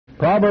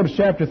Proverbs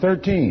chapter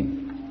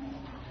 13,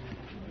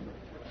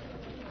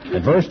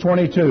 and verse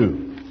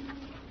 22.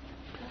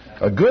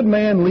 A good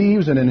man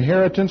leaves an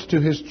inheritance to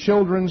his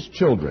children's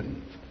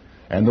children,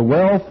 and the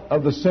wealth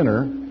of the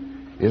sinner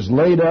is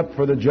laid up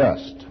for the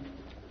just.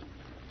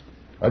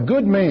 A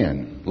good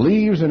man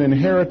leaves an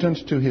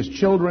inheritance to his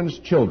children's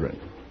children.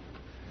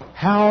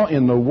 How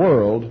in the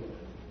world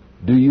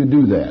do you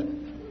do that?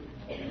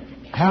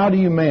 How do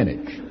you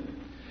manage?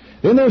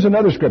 Then there's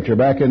another scripture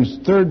back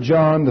in 3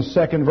 John, the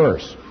 2nd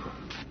verse.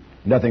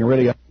 Nothing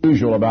really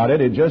unusual about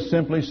it. It just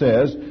simply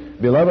says,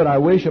 Beloved, I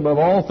wish above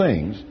all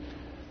things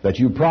that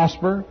you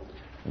prosper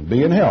and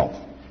be in health.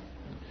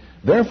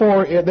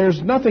 Therefore,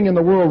 there's nothing in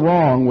the world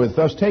wrong with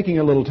us taking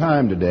a little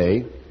time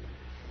today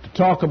to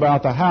talk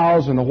about the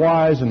hows and the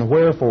whys and the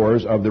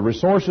wherefores of the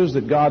resources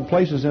that God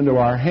places into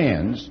our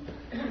hands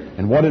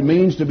and what it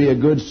means to be a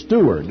good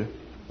steward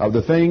of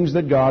the things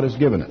that God has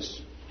given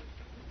us.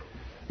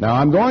 Now,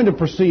 I'm going to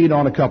proceed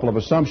on a couple of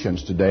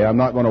assumptions today. I'm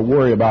not going to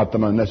worry about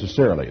them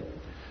unnecessarily.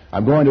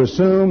 I'm going to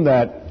assume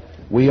that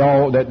we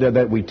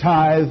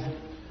tithe,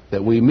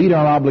 that we meet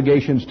our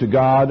obligations to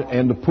God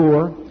and the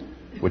poor,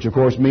 which of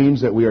course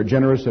means that we are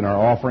generous in our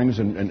offerings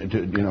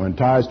and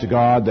tithes to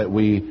God, that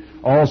we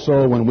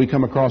also, when we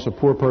come across a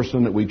poor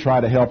person, that we try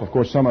to help. Of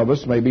course, some of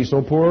us may be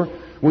so poor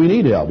we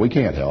need help. We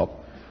can't help.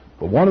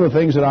 But one of the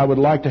things that I would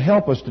like to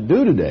help us to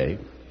do today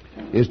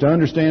is to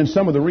understand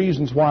some of the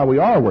reasons why we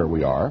are where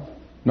we are.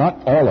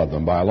 Not all of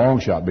them by a long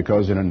shot,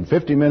 because in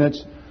 50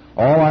 minutes,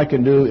 all I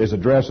can do is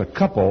address a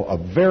couple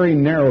of very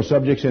narrow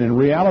subjects, and in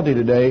reality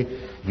today,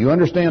 if you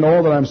understand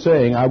all that I'm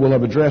saying, I will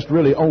have addressed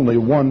really only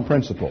one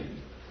principle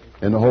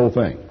in the whole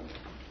thing.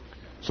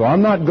 So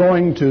I'm not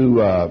going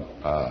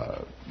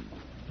to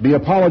be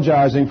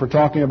apologizing for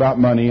talking about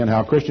money and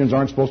how Christians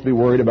aren't supposed to be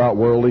worried about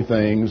worldly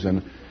things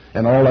and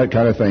all that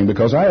kind of thing,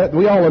 because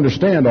we all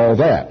understand all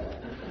that.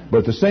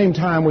 But at the same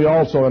time, we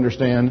also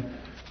understand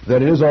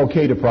that it is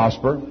okay to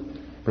prosper,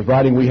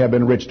 providing we have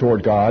been rich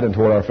toward God and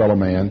toward our fellow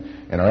man,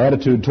 and our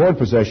attitude toward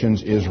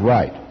possessions is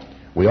right.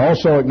 We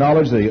also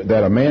acknowledge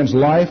that a man's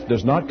life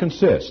does not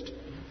consist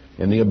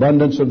in the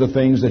abundance of the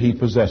things that he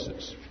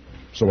possesses.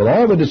 So with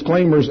all the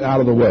disclaimers out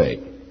of the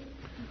way,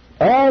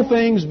 all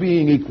things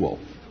being equal,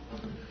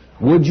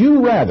 would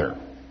you rather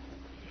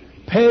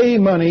pay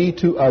money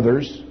to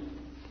others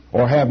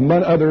or have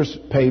others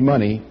pay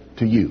money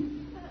to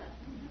you?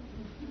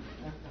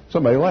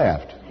 Somebody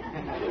laughed.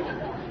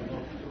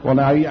 Well,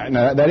 now,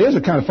 that is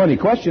a kind of funny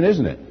question,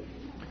 isn't it?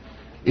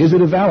 Is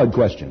it a valid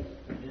question?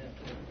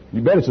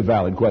 You bet it's a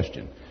valid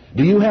question.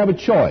 Do you have a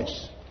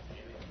choice?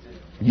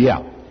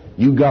 Yeah,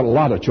 you've got a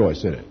lot of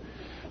choice in it.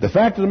 The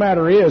fact of the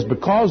matter is,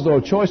 because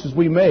those choices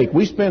we make,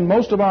 we spend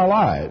most of our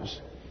lives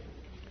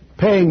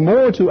paying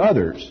more to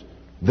others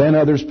than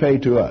others pay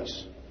to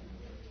us.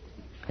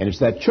 And it's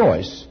that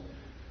choice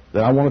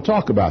that I want to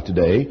talk about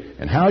today,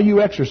 and how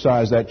you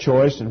exercise that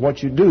choice and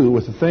what you do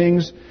with the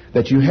things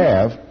that you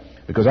have,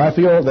 because I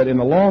feel that in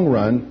the long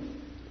run,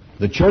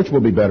 the church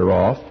will be better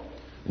off,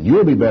 and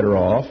you'll be better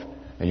off,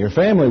 and your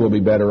family will be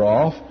better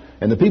off,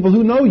 and the people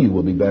who know you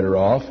will be better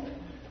off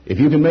if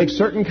you can make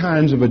certain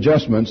kinds of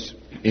adjustments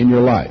in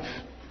your life.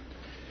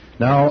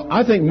 Now,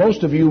 I think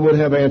most of you would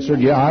have answered,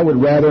 yeah, I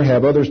would rather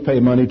have others pay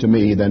money to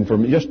me than for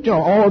me, just,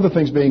 all other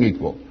things being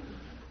equal,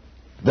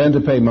 than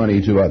to pay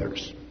money to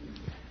others.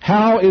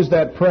 How is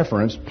that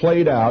preference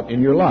played out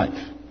in your life?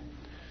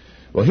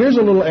 Well, here's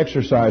a little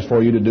exercise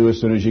for you to do as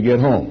soon as you get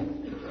home.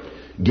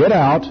 Get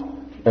out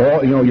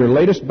all, your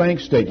latest bank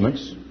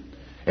statements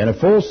and a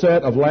full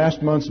set of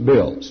last month's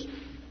bills.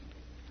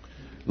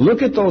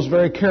 Look at those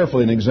very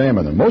carefully and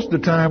examine them. Most of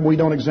the time, we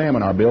don't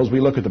examine our bills. We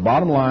look at the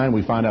bottom line.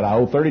 We find out I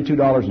owe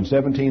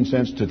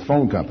 $32.17 to the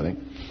phone company,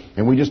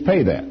 and we just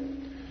pay that.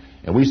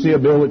 And we see a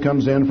bill that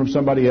comes in from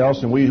somebody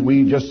else, and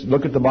we just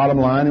look at the bottom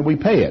line and we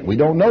pay it. We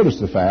don't notice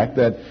the fact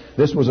that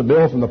this was a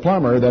bill from the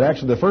plumber that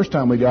actually the first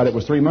time we got it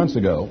was 3 months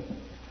ago.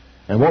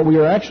 And what we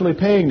are actually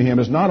paying to him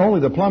is not only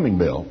the plumbing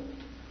bill,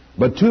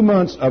 but 2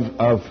 months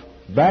of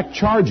back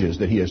charges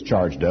that he has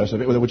charged us,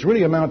 which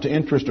really amount to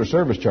interest or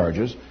service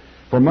charges,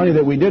 for money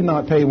that we did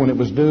not pay when it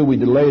was due. We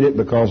delayed it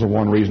because of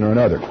one reason or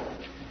another.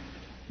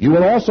 You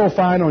will also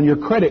find on your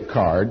credit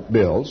card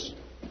bills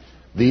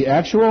the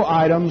actual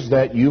items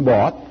that you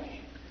bought,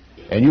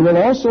 and you will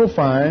also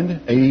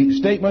find a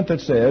statement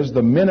that says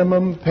the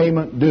minimum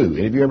payment due.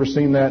 Have you ever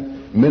seen that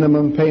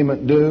minimum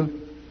payment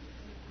due?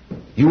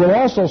 You will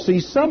also see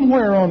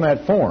somewhere on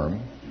that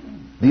form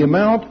the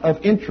amount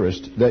of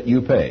interest that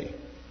you pay.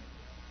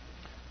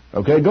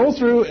 Okay, go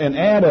through and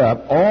add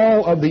up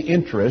all of the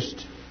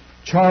interest,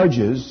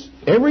 charges,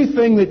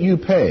 everything that you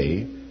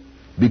pay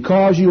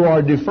because you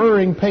are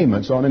deferring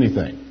payments on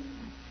anything.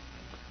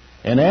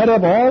 And add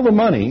up all the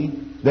money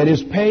that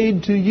is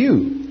paid to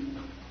you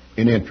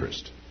in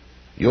interest.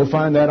 You'll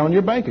find that on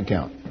your bank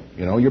account,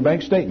 your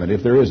bank statement,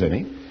 if there is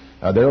any.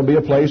 There will be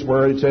a place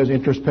where it says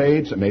interest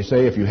paid. So it may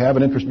say if you have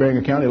an interest-bearing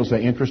account, it'll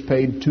say interest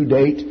paid to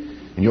date.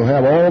 And you'll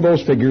have all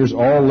those figures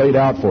all laid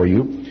out for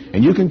you.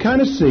 And you can kind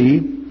of see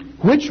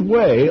which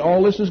way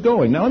all this is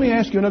going. Now, let me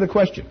ask you another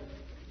question.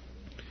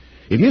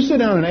 If you sit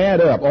down and add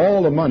up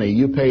all the money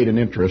you paid in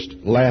interest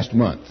last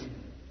month,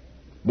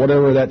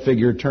 whatever that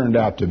figure turned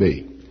out to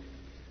be,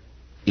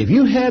 if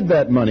you had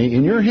that money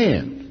in your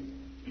hand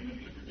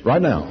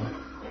right now,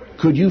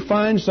 could you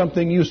find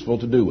something useful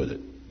to do with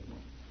it?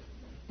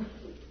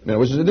 Now,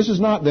 this is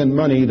not then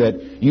money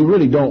that you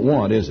really don't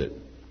want, is it?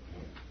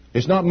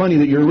 It's not money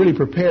that you're really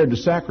prepared to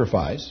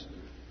sacrifice.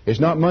 It's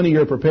not money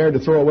you're prepared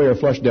to throw away or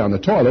flush down the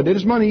toilet. It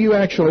is money you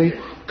actually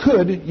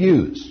could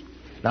use.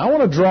 Now, I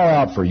want to draw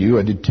out for you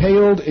a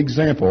detailed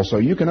example so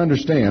you can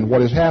understand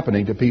what is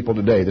happening to people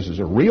today. This is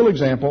a real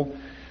example,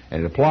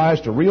 and it applies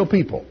to real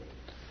people.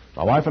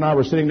 My wife and I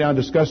were sitting down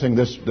discussing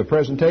the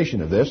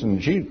presentation of this,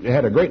 and she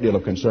had a great deal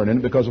of concern in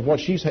it because of what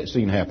she's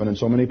seen happen in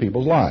so many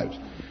people's lives.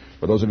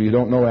 For those of you who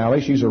don't know Allie,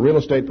 she's a real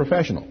estate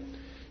professional.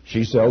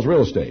 She sells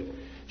real estate.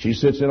 She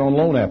sits in on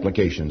loan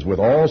applications with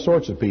all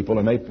sorts of people,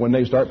 and when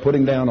they start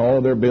putting down all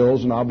of their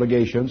bills and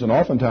obligations, and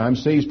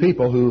oftentimes sees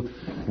people who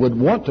would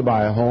want to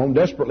buy a home,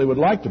 desperately would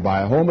like to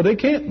buy a home, but they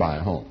can't buy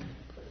a home.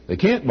 They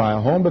can't buy a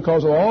home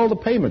because of all the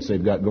payments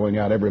they've got going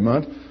out every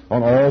month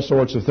on all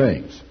sorts of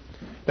things.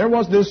 There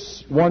was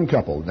this one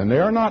couple, and they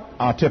are not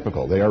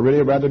atypical. They are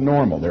really rather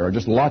normal. There are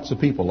just lots of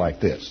people like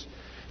this.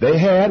 They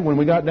had, when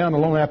we got down the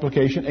loan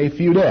application, a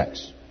few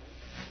debts.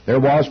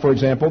 There was, for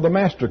example, the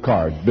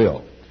MasterCard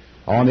bill.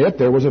 On it,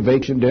 there was a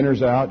vacation,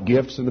 dinners out,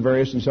 gifts, and the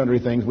various and sundry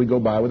things we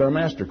go buy with our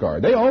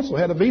MasterCard. They also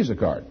had a Visa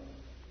card.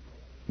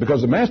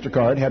 Because the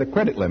MasterCard had a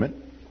credit limit,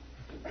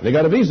 they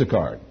got a Visa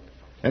card.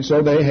 And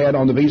so they had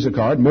on the Visa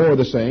card more of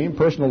the same,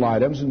 personal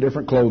items and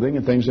different clothing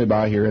and things they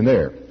buy here and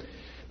there.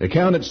 The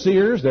account at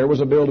Sears, there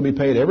was a bill to be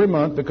paid every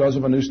month because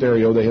of a new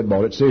stereo they had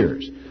bought at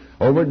Sears.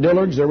 Over at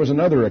Dillard's, there was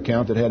another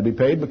account that had to be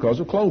paid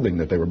because of clothing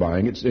that they were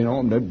buying.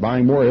 They're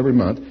buying more every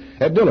month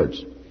at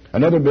Dillard's.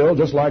 Another bill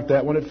just like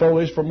that one at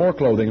Foley's for more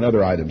clothing and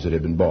other items that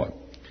had been bought.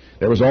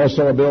 There was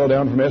also a bill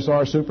down from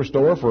SR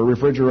Superstore for a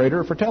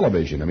refrigerator for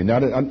television. I mean,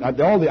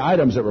 all the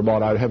items that were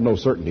bought, I have no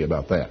certainty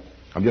about that.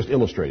 I'm just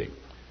illustrating.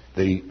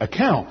 The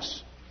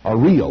accounts are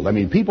real. I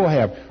mean, people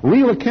have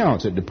real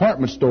accounts at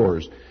department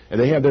stores,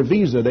 and they have their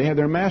Visa, they have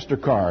their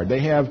MasterCard, they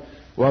have,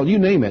 well, you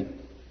name it.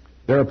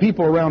 There are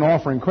people around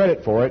offering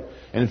credit for it,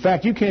 and in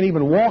fact, you can't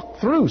even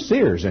walk through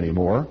Sears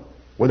anymore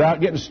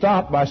without getting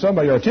stopped by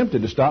somebody or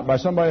attempted to stop by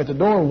somebody at the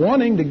door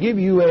wanting to give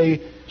you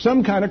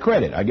some kind of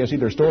credit. I guess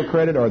either store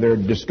credit or their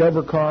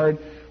Discover card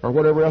or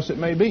whatever else it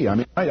may be. I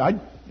mean,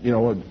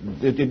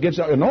 it gets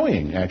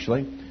annoying,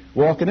 actually,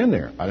 walking in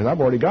there. I've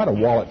already got a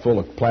wallet full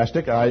of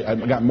plastic.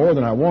 I've got more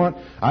than I want.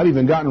 I've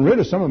even gotten rid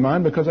of some of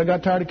mine because I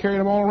got tired of carrying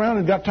them all around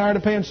and got tired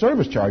of paying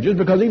service charges,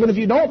 because even if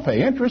you don't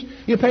pay interest,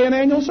 you pay an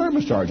annual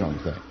service charge on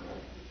the thing.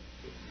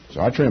 So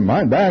I trimmed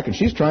mine back, and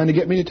she's trying to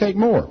get me to take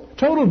more.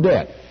 Total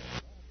debt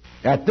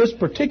at this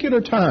particular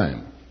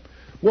time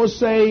was,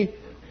 say,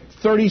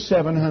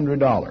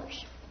 $3,700.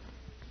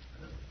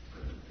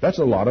 That's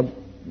a lot of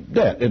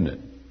debt, isn't it?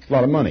 A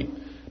lot of money.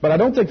 But I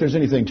don't think there's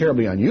anything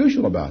terribly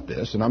unusual about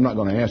this, and I'm not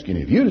going to ask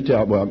any of you to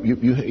tell. Well,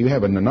 you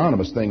have an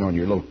anonymous thing on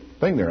your little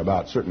thing there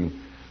about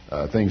certain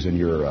things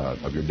in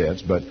of your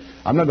debts, but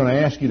I'm not going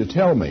to ask you to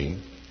tell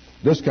me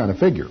this kind of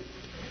figure.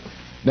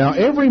 Now,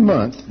 every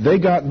month they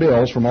got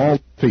bills from all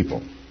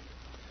people.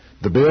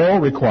 The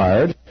bill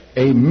required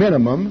a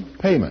minimum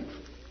payment.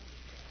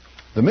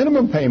 The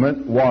minimum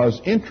payment was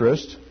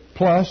interest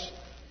plus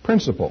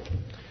principal.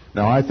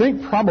 Now, I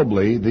think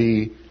probably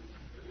the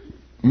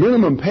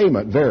minimum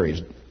payment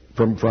varies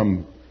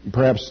from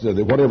perhaps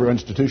whatever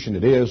institution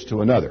it is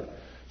to another.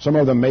 Some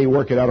of them may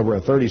work it out over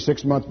a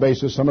 36-month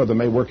basis. Some of them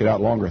may work it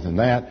out longer than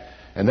that.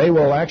 And they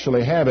will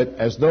actually have it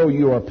as though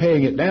you are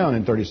paying it down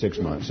in 36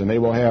 months. And they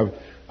will have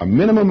a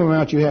minimum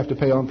amount you have to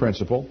pay on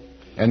principal,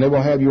 and they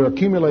will have your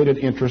accumulated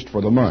interest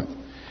for the month.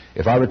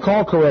 If I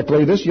recall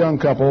correctly, this young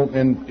couple,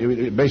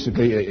 and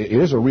basically it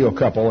is a real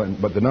couple,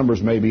 but the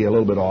numbers may be a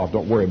little bit off.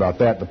 Don't worry about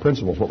that. The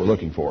principal is what we're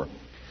looking for.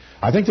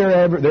 I think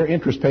their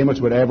interest payments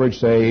would average,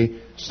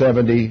 say,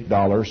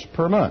 $70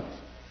 per month.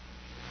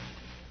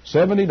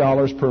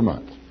 $70 per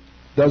month.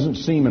 Doesn't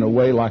seem in a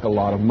way like a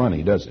lot of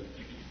money, does it?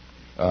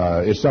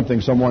 It's something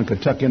someone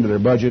could tuck into their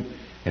budget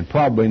and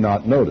probably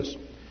not notice.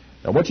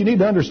 Now, what you need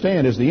to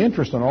understand is the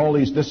interest on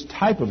this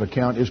type of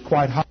account is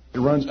quite high. It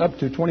runs up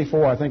to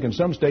 24. I think in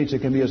some states it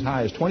can be as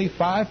high as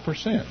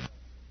 25%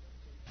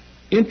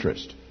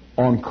 interest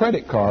on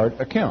credit card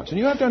accounts. And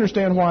you have to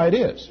understand why it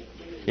is.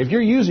 If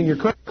you're using your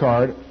credit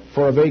card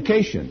for a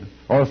vacation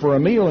or for a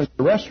meal in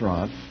a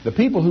restaurant, the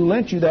people who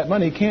lent you that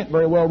money can't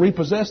very well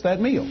repossess that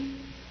meal.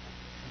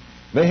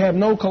 They have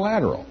no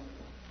collateral.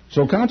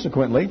 So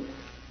consequently,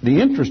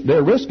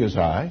 their risk is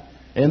high,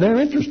 and their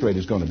interest rate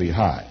is going to be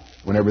high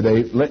whenever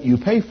they let you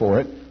pay for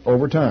it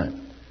over time.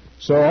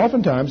 So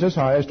oftentimes as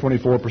high as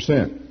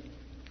 24%.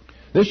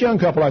 This young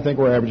couple, I think,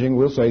 were averaging,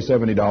 we'll say,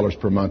 $70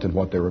 per month in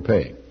what they were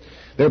paying.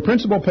 Their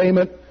principal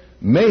payment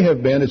may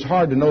have been, it's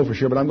hard to know for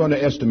sure, but I'm going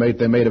to estimate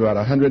they made about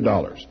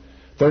 $100.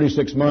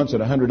 36 months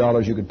at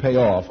 $100 you could pay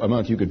off. A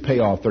month you could pay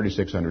off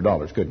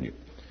 $3,600, couldn't you?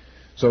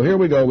 So here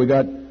we go. We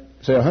got,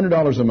 say,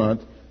 $100 a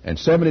month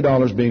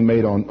 $70 being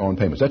made on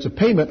payments. That's a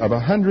payment of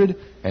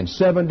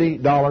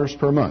 $170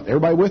 per month.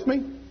 Everybody with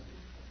me?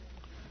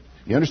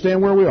 You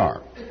understand where we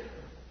are?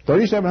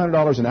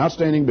 $3,700 in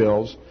outstanding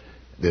bills.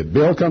 The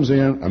bill comes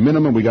in, a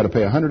minimum, we got to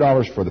pay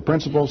 $100 for the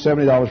principal,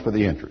 $70 for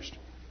the interest.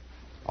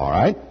 All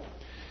right?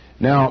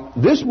 Now,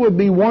 this would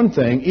be one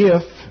thing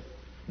if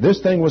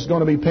this thing was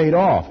going to be paid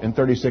off in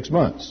 36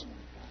 months.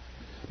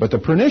 But the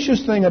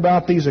pernicious thing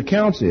about these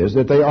accounts is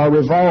that they are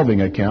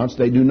revolving accounts.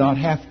 They do not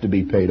have to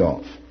be paid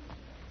off.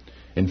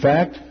 In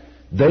fact,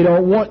 they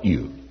don't want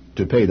you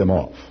to pay them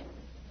off.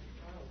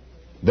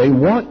 They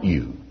want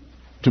you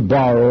to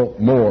borrow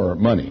more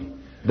money.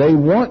 They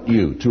want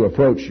you to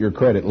approach your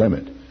credit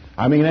limit.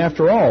 I mean,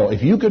 after all,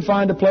 if you could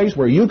find a place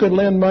where you could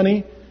lend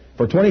money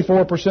for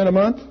 24% a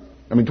month,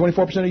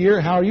 24% a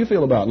year, how do you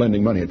feel about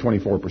lending money at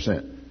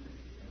 24%?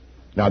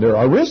 Now, there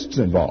are risks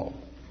involved,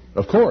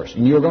 of course,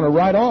 and you're going to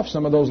write off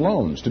some of those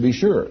loans, to be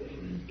sure.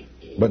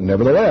 But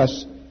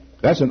nevertheless,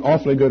 that's an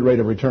awfully good rate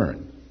of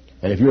return.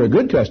 And if you're a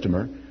good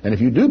customer, and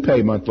if you do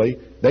pay monthly,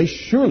 they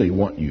surely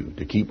want you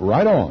to keep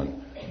right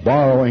on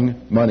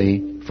borrowing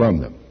money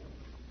from them.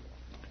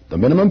 The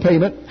minimum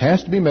payment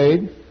has to be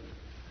made,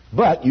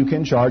 but you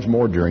can charge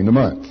more during the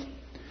month.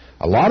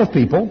 A lot of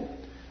people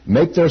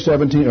make their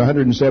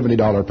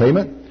 $170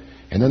 payment,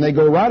 and then they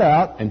go right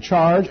out and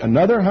charge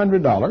another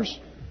 $100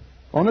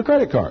 on their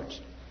credit cards.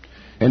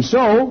 And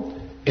so,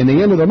 in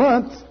the end of the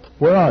month,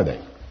 where are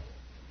they?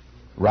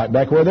 Right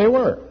back where they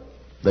were.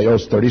 They owe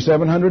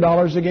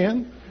 $3,700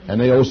 again, and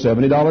they owe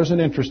 $70 in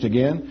interest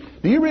again.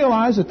 Do you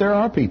realize that there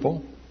are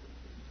people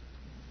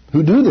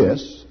who do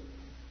this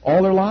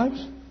all their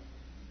lives?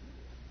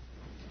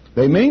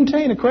 They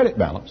maintain a credit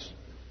balance,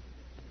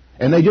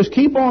 and they just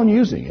keep on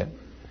using it,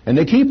 and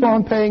they keep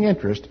on paying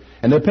interest,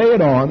 and they pay it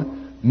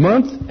on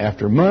month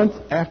after month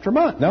after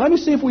month. Now, let me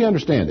see if we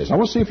understand this. I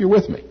want to see if you're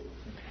with me.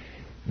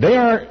 They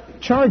are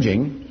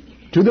charging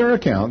to their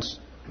accounts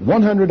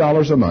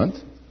 $100 a month,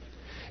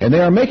 and they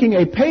are making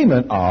a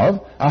payment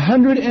of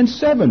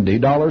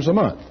 $170 a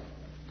month.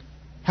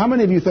 How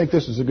many of you think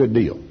this is a good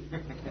deal?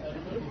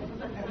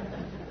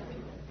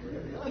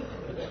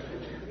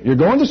 You're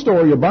going to the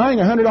store, you're buying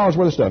 $100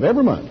 worth of stuff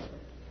every month,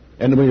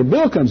 and when your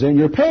bill comes in,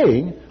 you're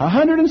paying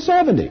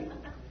 $170.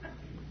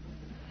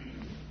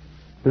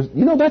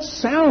 You know, that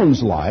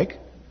sounds like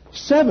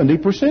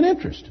 70%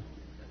 interest.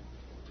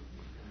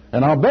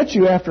 And I'll bet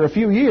you after a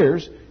few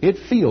years, it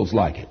feels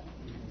like it.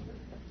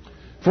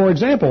 For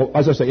example,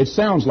 as I say, it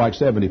sounds like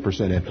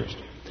 70% interest.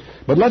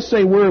 But let's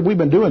say we've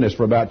been doing this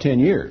for about 10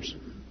 years.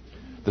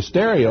 The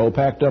stereo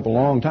packed up a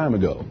long time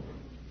ago.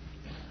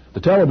 The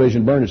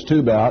television burned its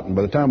tube out, and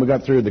by the time we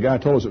got through, the guy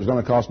told us it was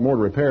going to cost more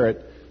to repair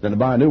it than to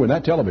buy a new one.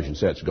 That television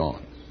set's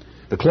gone.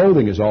 The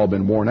clothing has all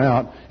been worn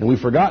out, and we've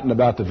forgotten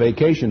about the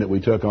vacation that we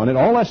took on it.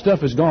 All that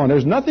stuff is gone.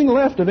 There's nothing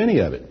left of any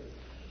of it.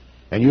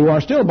 And you are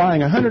still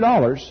buying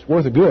 $100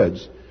 worth of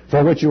goods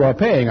for which you are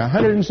paying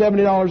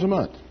 $170 a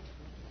month.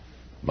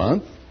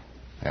 Month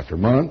after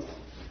month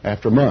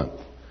after month.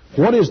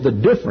 What is the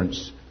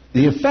difference,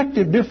 the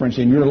effective difference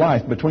in your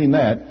life between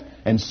that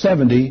and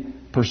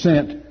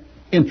 70%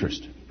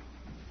 interest?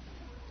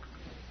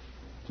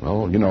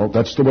 Well, you know,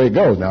 that's the way it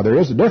goes. Now, there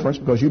is a difference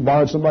because you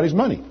borrowed somebody's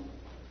money,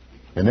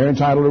 and they're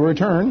entitled to a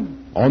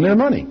return on their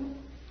money.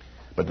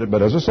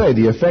 But as I say,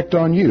 the effect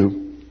on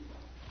you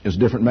is a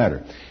different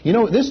matter. You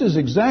know, this is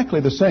exactly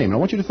the same. I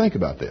want you to think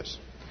about this.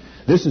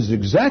 This is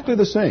exactly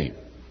the same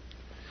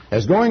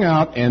as going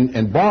out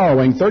and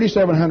borrowing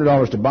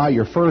 $3,700 to buy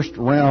your first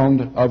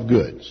round of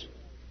goods,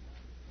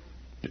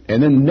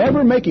 and then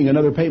never making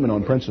another payment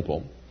on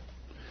principal,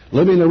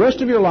 living the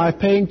rest of your life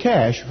paying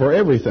cash for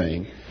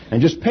everything,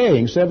 and just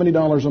paying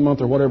 $70 a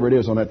month or whatever it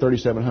is on that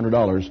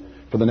 $3,700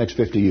 for the next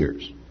 50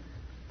 years.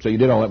 So you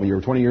did all that when you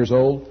were 20 years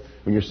old.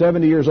 When you're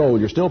 70 years old,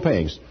 you're still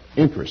paying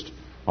interest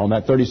on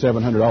that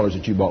 $3,700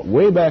 that you bought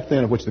way back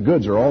then, of which the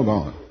goods are all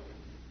gone.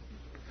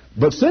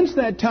 But since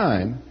that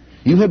time,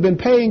 you have been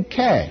paying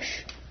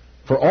cash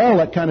for all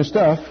that kind of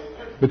stuff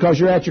because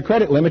you're at your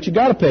credit limit. You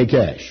got to pay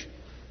cash.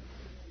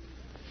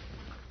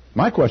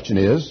 My question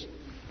is,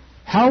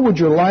 how would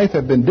your life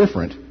have been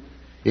different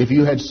if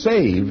you had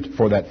saved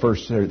for that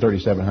first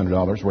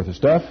 $3,700 worth of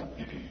stuff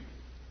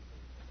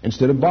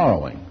instead of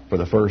borrowing for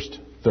the first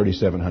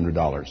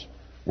 $3,700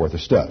 worth of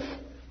stuff?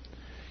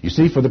 You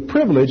see, for the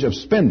privilege of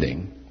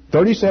spending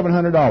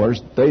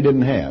 $3,700 they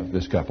didn't have,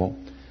 this couple,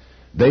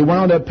 they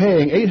wound up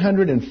paying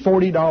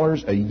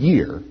 $840 a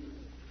year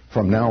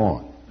from now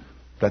on.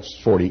 That's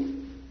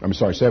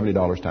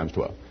 $70 times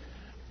 12.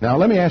 Now,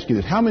 let me ask you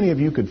this. How many of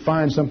you could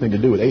find something to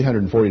do with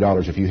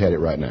 $840 if you had it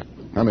right now?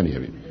 How many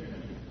of you?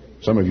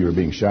 Some of you are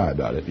being shy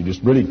about it. You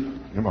just really,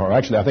 or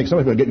actually, I think some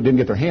people didn't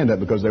get their hand up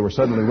because they were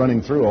suddenly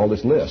running through all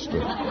this list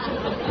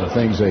of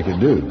things they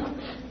could do.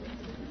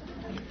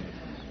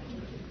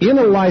 In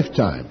a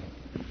lifetime,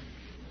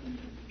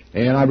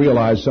 and I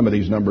realize some of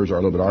these numbers are a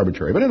little bit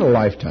arbitrary, but in a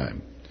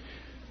lifetime,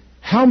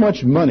 how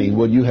much money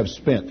would you have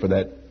spent for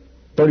that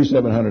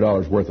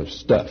 $3,700 worth of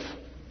stuff?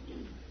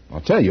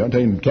 I'll tell you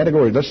in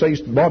categories. Let's say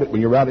you bought it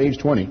when you were around age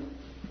 20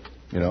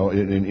 You know,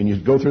 and you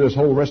go through this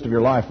whole rest of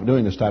your life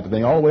doing this type of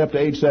thing all the way up to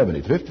age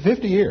 70,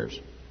 50 years.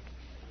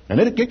 And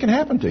it can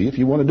happen to you if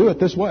you want to do it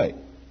this way.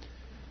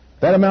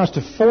 That amounts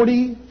to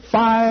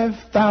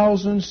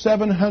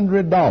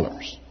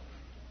 $45,700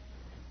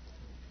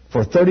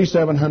 for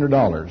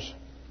 $3,700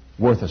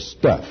 worth of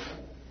stuff.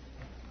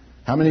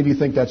 How many of you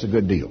think that's a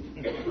good deal?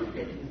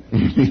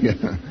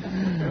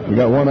 We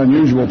got one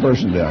unusual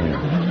person down here.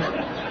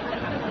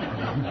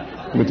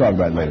 We'll talk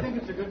about it later. I think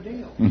it's a good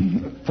deal.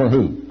 For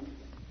who?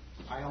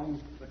 I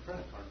own the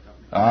credit card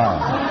company.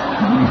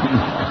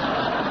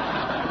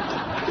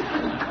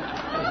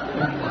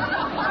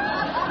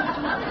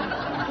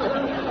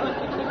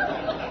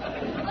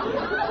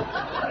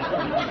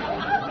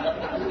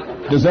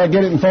 Does that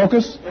get it in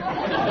focus?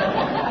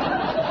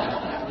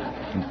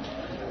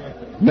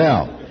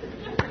 Now,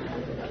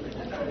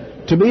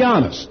 to be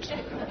honest,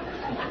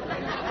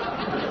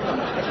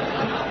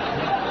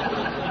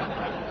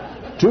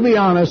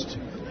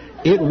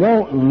 it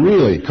won't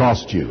really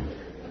cost you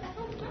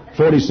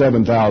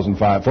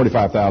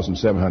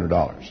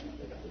 $45,700.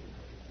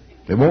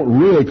 It won't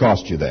really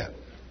cost you that.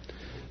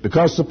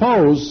 Because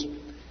suppose,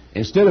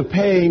 instead of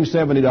paying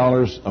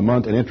 $70 a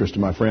month in interest to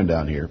my friend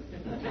down here,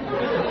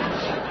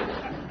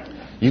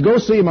 you go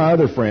see my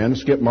other friend,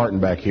 Skip Martin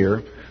back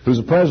here, who's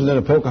the president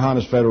of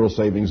Pocahontas Federal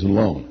Savings and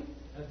Loan.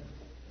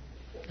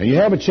 And you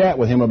have a chat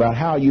with him about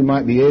how you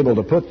might be able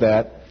to put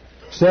that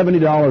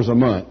 $70 a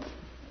month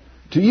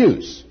to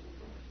use.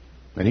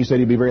 And he said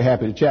he'd be very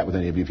happy to chat with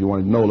any of you if you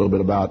wanted to know a little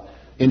bit about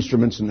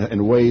instruments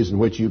and ways in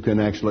which you can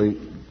actually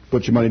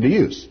put your money to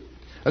use.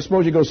 Let's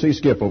suppose you go see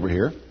Skip over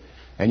here,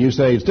 and you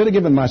say, instead of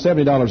giving my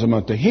 $70 a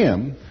month to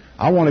him,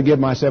 I want to give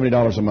my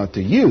 $70 a month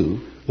to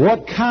you.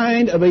 What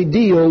kind of a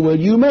deal will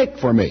you make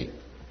for me?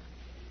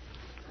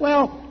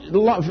 Well,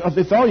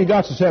 if all you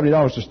got is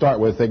 $70 to start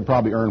with, they can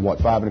probably earn, what,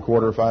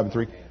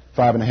 5.25%,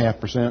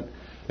 5.5%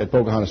 at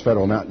Pocahontas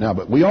Federal now.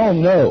 But we all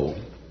know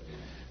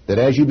that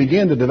as you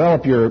begin to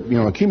develop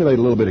accumulate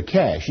a little bit of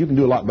cash, you can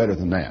do a lot better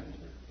than that.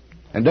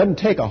 And it doesn't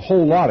take a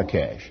whole lot of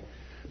cash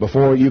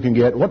before you can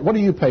get, what do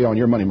you pay on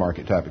your money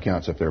market type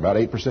accounts up there? About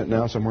 8%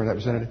 now, somewhere in that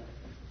vicinity?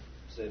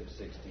 60.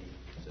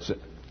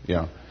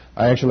 Yeah.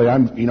 At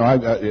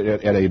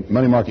a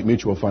money market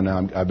mutual fund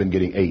now, I've been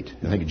getting 8.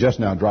 I think it just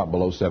now dropped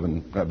below 7,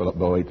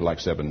 below 8 to like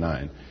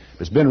 7.9.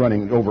 It's been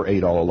running over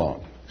 8 all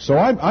along. So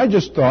I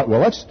just thought,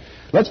 well, let's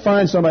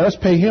find somebody, let's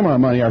pay him our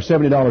money, our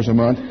 $70 a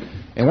month,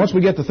 and once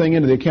we get the thing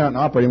into the account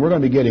and operating, we're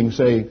going to be getting,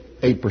 say,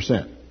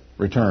 8%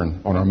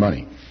 return on our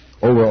money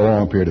over a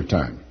long period of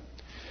time.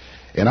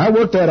 And I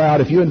worked that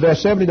out. If you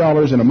invest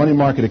 $70 in a money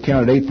market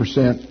account at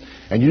 8%,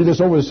 and you do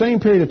this over the same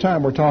period of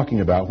time we're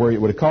talking about, where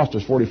it would have cost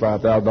us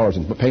 $45,000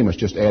 in payments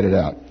just added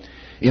out,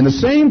 in the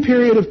same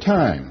period of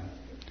time,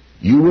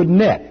 you would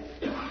net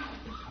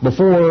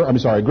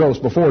gross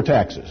before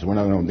taxes.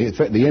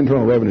 The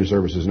Internal Revenue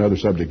Service is another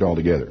subject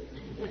altogether.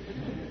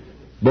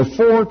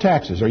 Before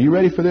taxes, are you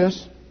ready for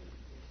this?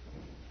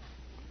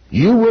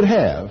 You would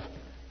have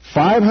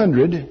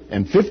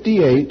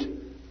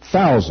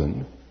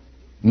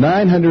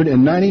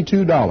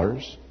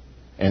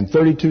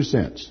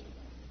 $558,992.32.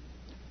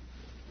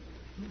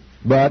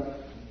 But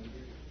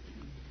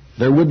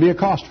there would be a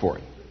cost for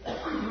it.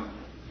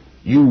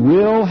 You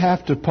will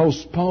have to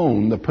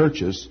postpone the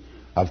purchase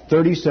of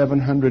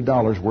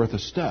 $3,700 worth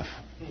of stuff.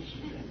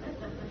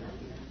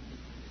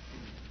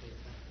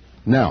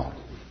 Now,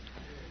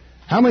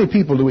 how many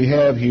people do we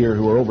have here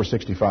who are over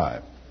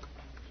 65?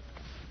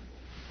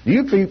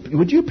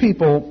 Would you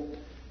people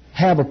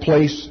have a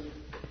place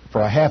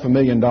for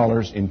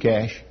 $500,000 in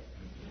cash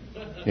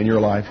in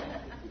your life?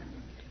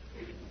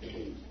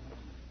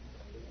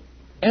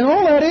 And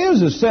all that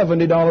is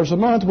 $70 a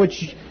month,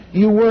 which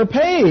you were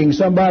paying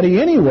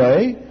somebody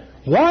anyway.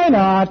 Why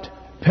not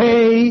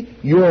pay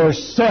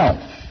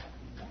yourself?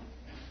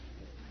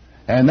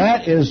 And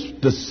that is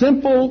the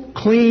simple,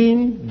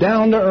 clean,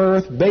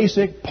 down-to-earth,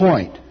 basic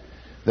point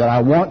that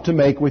I want to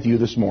make with you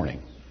this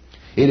morning.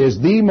 It is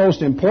the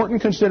most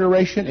important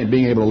consideration in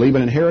being able to leave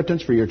an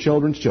inheritance for your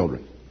children's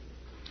children,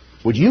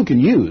 which you can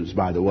use,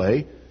 by the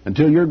way,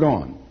 until you're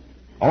gone.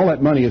 All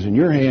that money is in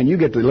your hand. You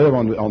get to live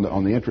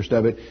on the interest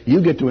of it.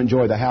 You get to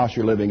enjoy the house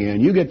you're living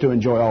in. You get to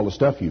enjoy all the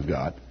stuff you've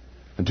got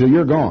until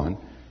you're gone,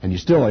 and you're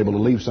still able to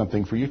leave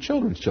something for your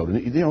children's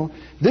children. You know,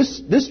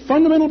 this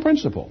fundamental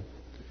principle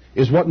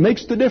is what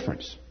makes the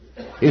difference.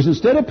 Is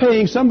instead of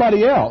paying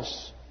somebody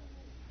else,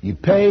 you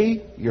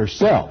pay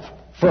yourself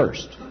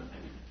first,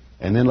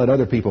 and then let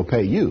other people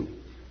pay you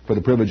for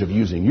the privilege of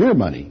using your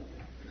money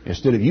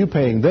instead of you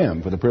paying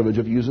them for the privilege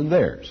of using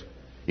theirs.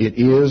 It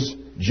is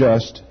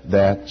just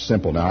that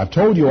simple. Now, I've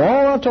told you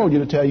all I've told you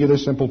to tell you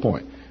this simple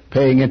point.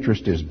 Paying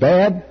interest is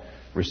bad.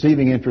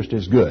 Receiving interest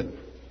is good.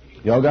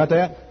 Y'all got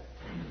that?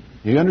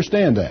 You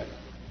understand that?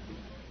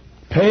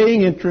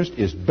 Paying interest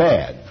is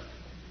bad.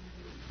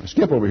 Now,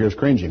 Skip over here is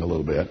cringing a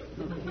little bit.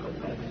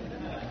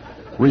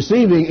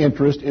 Receiving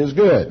interest is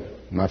good.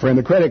 My friend,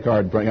 the credit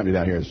card company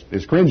down here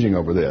is cringing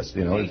over this.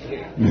 You know.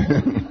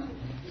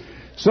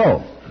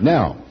 So,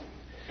 now,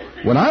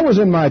 when I was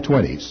in my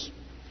 20s,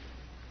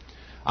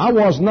 I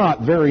was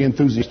not very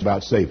enthusiastic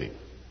about saving.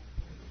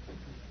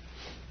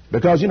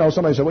 Because,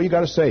 somebody said, well, you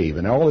got to save.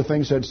 And all the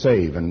things said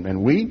save.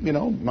 And we,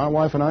 my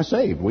wife and I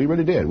saved. We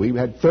really did. We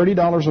had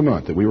 $30 a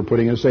month that we were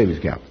putting in a savings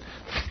account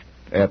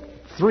at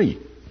 3%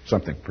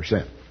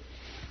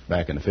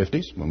 back in the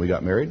 50s when we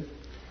got married.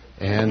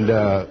 And,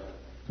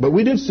 but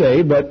we did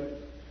save, but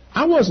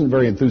I wasn't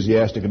very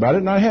enthusiastic about it,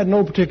 and I had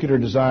no particular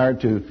desire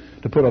to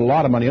put a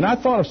lot of money. And I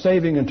thought of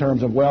saving in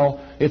terms of, well,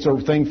 it's a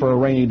thing for a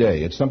rainy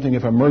day. It's something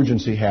if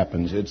emergency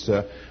happens. It's,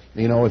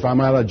 if I'm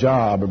out of a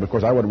job, and of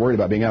course I wasn't worried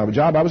about being out of a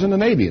job. I was in the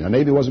Navy, and the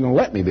Navy wasn't going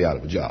to let me be out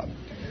of a job,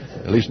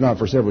 at least not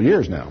for several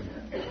years now.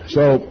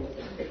 So,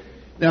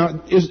 now,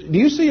 do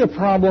you see a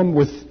problem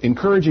with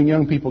encouraging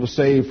young people to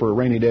save for a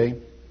rainy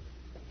day?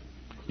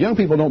 Young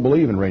people don't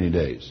believe in rainy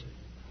days.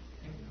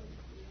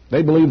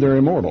 They believe they're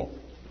immortal.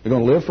 They're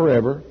going to live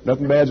forever.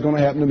 Nothing bad's going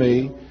to happen to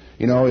me.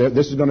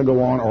 This is going to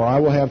go on, or I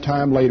will have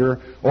time later.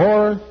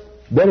 Or,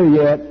 better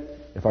yet,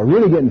 if I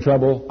really get in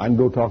trouble, I can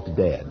go talk to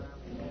Dad.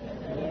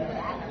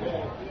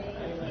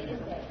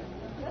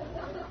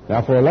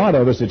 Now, for a lot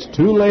of us, it's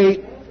too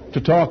late to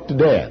talk to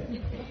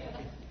Dad.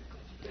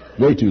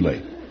 Way too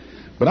late.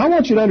 But I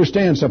want you to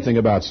understand something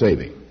about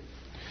saving.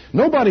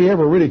 Nobody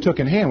ever really took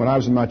in hand when I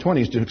was in my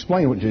 20s to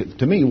explain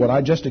to me what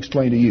I just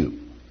explained to you.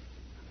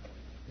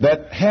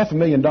 That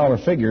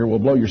 $500,000 figure will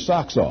blow your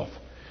socks off.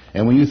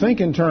 And when you think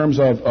in terms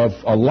of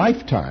a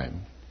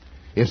lifetime,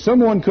 if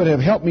someone could have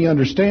helped me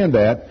understand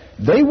that,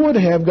 they would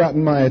have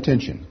gotten my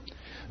attention.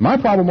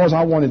 My problem was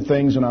I wanted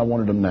things and I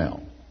wanted them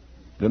now.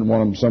 Didn't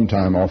want them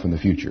sometime off in the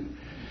future.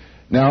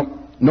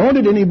 Now, nor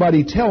did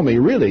anybody tell me,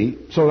 really,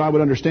 so that I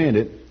would understand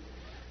it,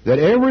 that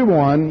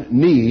everyone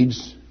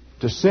needs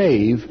to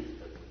save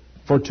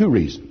for two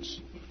reasons.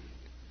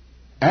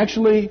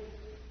 Actually,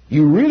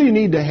 you really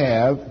need to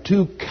have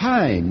two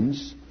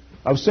kinds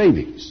of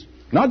savings.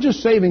 Not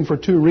just saving for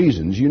two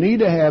reasons. You need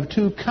to have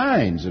two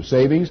kinds of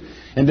savings.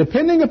 And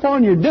depending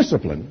upon your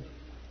discipline,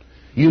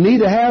 you need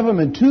to have them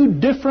in two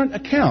different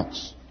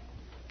accounts.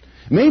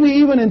 Maybe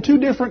even in two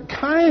different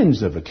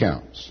kinds of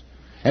accounts.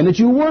 And that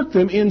you work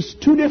them in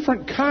two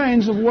different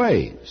kinds of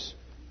ways.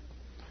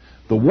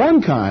 The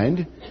one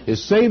kind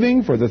is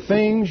saving for the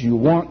things you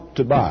want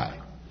to buy.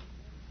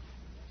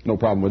 No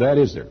problem with that,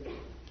 is there?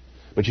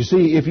 But you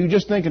see, if you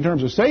just think in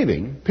terms of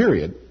saving,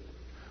 period,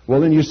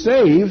 well, then you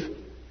save,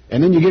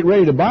 and then you get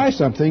ready to buy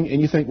something,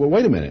 and you think, well,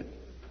 wait a minute.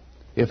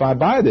 If I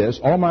buy this,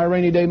 all my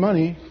rainy day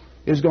money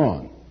is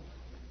gone.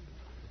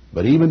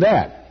 But even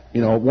that,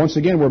 once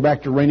again, we're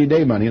back to rainy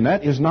day money, and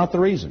that is not the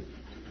reason.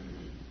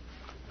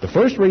 The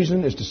first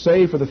reason is to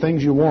save for the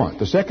things you want.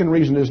 The second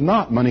reason is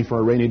not money for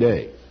a rainy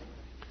day.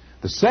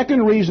 The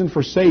second reason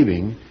for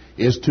saving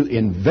is to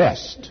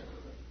invest.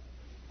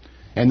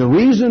 And the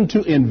reason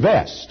to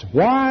invest,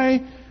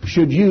 why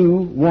should you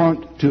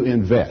want to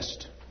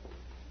invest?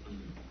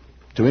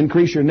 To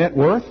increase your net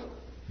worth?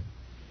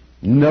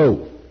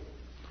 No.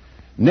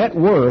 Net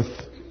worth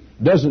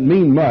doesn't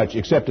mean much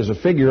except as a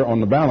figure on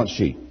the balance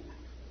sheet.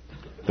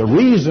 The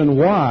reason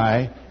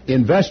why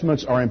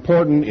investments are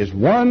important is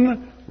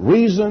one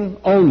reason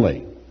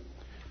only: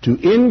 to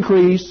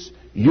increase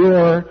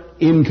your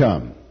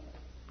income.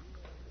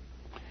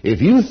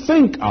 If you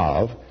think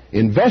of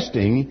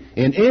investing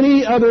in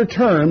any other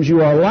terms,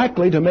 you are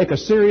likely to make a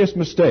serious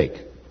mistake.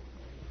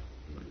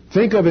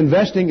 Think of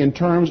investing in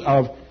terms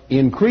of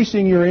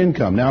increasing your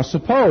income. Now,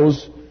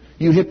 suppose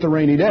you hit the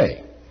rainy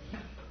day.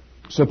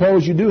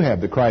 Suppose you do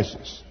have the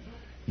crisis.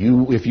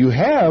 If you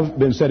have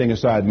been setting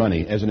aside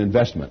money as an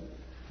investment,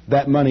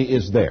 that money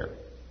is there.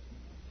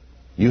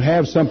 You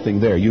have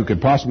something there. You could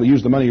possibly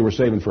use the money you were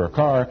saving for a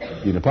car.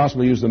 You could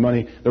possibly use the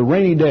money. The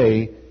rainy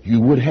day, you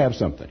would have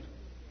something.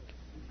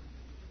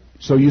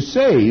 So you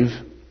save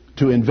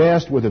to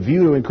invest with a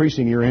view to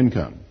increasing your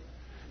income.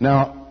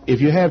 Now, if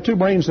you have two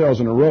brain cells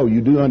in a row,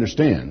 you do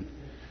understand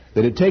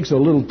that it takes a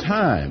little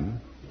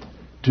time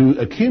to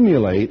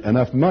accumulate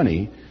enough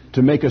money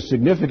to make a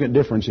significant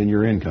difference in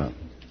your income.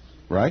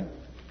 Right?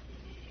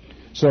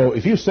 So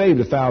if you saved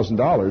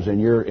 $1,000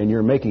 and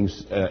you're making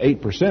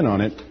 8%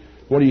 on it,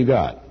 what do you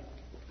got?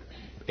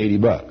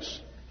 $80.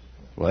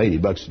 Well,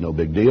 $80 is no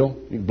big deal.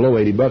 You can blow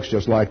 $80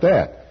 just like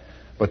that.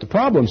 But the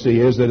problem, see,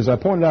 is that, as I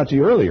pointed out to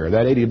you earlier,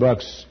 that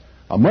 $80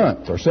 a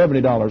month or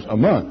 $70 a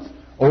month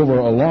over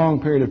a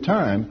long period of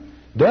time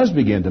does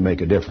begin to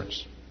make a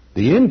difference.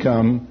 The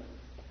income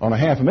on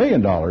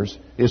 $500,000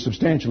 is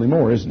substantially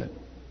more, isn't it?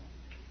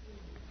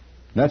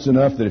 That's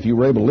enough that if you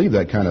were able to leave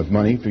that kind of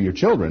money for your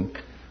children,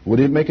 would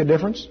it make a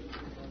difference?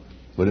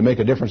 Would it make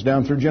a difference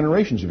down through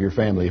generations of your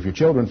family if your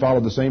children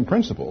followed the same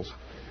principles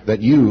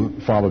that you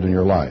followed in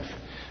your life?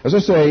 As I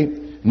say,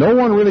 no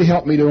one really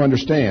helped me to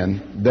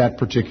understand that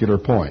particular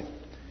point.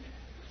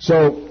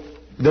 So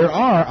there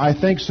are, I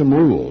think, some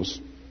rules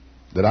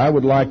that I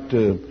would like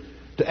to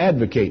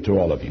advocate to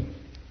all of you.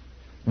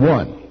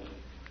 One,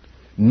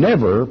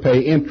 never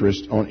pay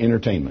interest on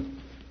entertainment.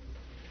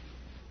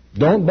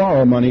 Don't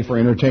borrow money for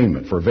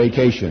entertainment, for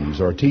vacations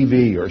or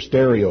TV or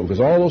stereo, because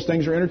all those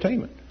things are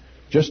entertainment.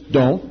 Just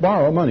don't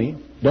borrow money.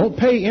 Don't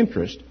pay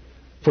interest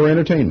for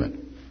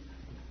entertainment.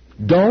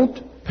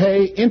 Don't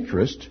pay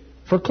interest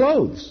for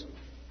clothes.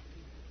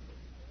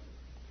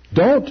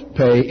 Don't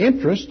pay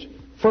interest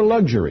for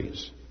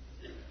luxuries.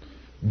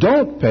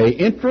 Don't pay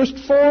interest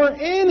for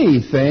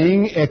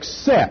anything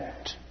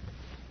except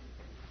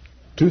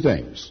two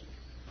things: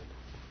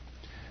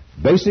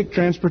 basic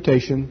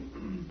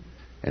transportation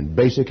and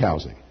basic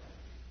housing.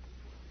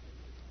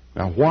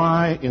 Now,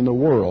 why in the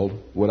world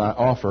would I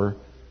offer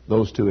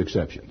those two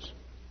exceptions?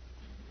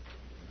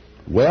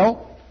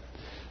 Well,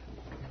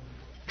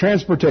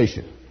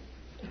 transportation.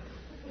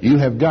 You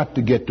have got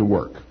to get to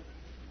work.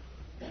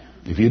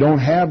 If you don't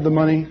have the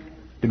money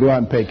to go out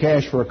and pay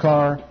cash for a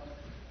car,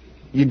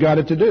 you got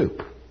it to do.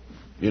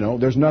 You know,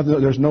 there's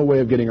no way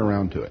of getting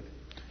around to it.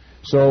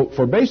 So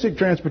for basic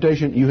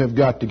transportation, you have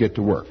got to get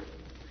to work.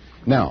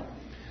 Now,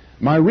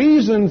 my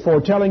reason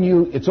for telling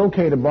you it's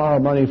okay to borrow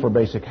money for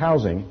basic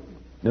housing,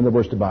 in other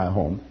words, to buy a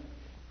home,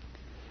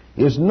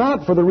 is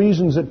not for the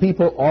reasons that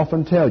people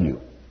often tell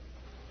you.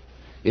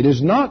 It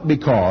is not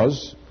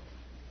because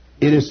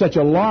it is such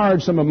a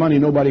large sum of money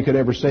nobody could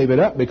ever save it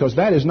up, because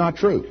that is not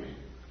true.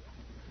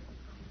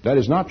 That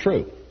is not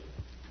true.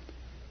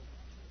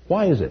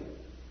 Why is it?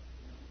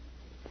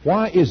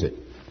 Why is it?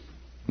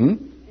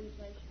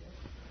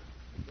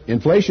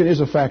 Inflation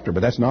is a factor, but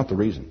that's not the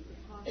reason.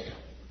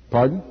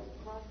 Pardon?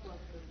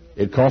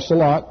 It costs a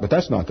lot, but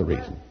that's not the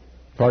reason.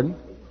 Pardon?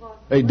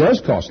 It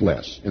does cost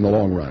less in the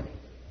long run.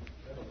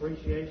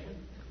 Appreciation?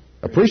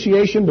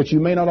 Appreciation, but you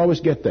may not always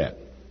get that.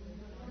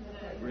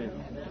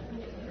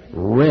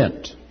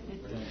 Rent.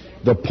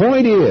 The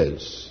point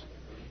is,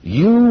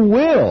 you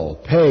will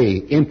pay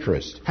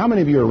interest. How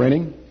many of you are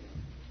renting?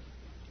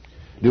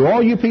 Do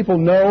all you people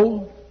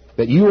know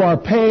that you are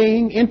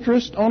paying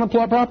interest on a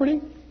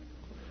property?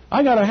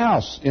 I got a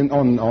house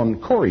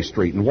on Corey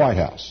Street in White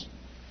House.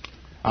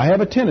 I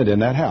have a tenant in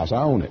that house.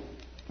 I own it.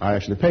 I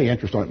actually pay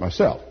interest on it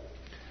myself.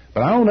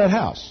 But I own that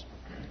house.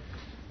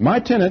 My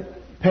tenant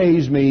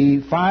pays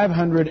me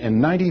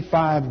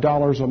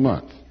 $595 a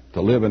month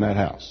to live in that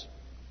house.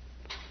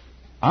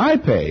 I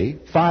pay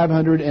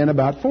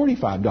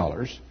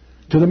 $545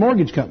 to the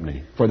mortgage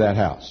company for that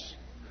house,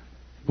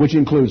 which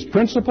includes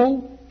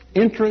principal,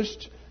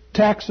 interest,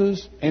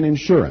 taxes, and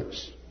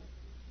insurance.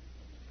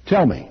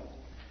 Tell me,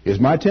 is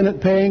my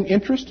tenant paying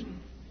interest?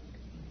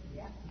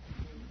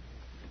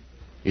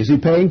 Is he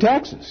paying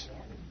taxes?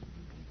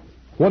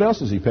 What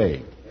else is he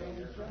paying?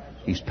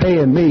 He's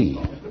paying me.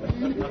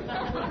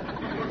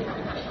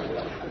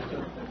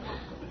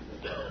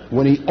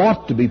 When he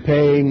ought to be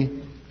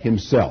paying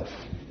himself.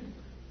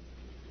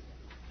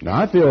 Now,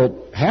 I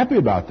feel happy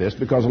about this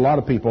because a lot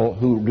of people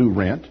who do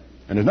rent,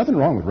 and there's nothing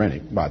wrong with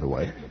renting, by the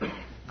way,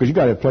 because you've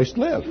got to have a place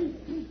to live.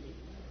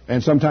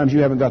 And sometimes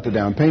you haven't got the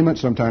down payment,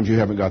 sometimes you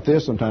haven't got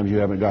this, sometimes you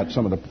haven't got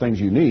some of the things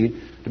you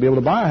need to be able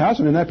to buy a house,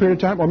 and in that period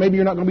of time, or maybe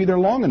you're not going to be there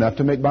long enough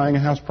to make buying a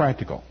house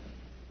practical.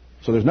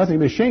 So there's nothing to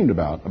be ashamed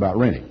about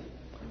renting.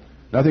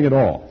 Nothing at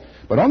all.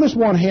 But on this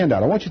one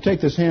handout, I want you to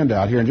take this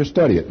handout here and just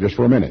study it just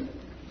for a minute.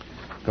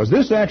 Because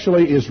this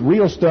actually is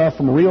real stuff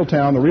from a real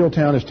town. The real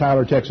town is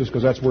Tyler, Texas,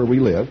 because that's where we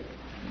live.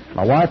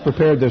 My wife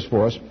prepared this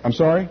for us. I'm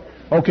sorry?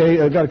 Okay,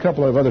 I've got a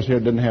couple of others here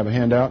that didn't have a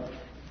handout.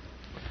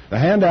 The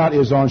handout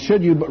is on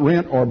should you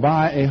rent or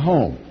buy a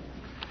home.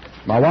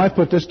 My wife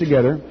put this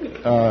together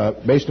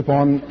based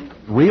upon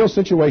real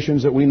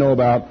situations that we know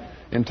about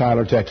in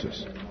Tyler,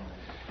 Texas.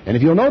 And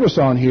if you'll notice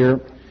on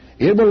here,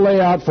 it will lay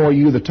out for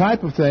you the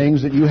type of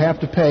things that you have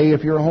to pay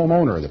if you're a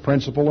homeowner, the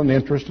principal and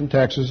interest and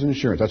taxes and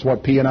insurance. That's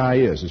what P&I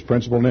is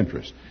principal and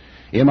interest.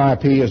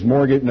 MIP is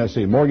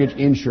mortgage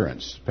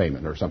insurance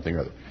payment or something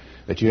or other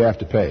that you have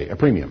to pay, a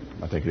premium,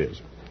 I think it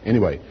is.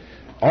 Anyway,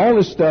 all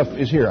this stuff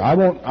is here.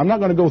 I'm not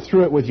going to go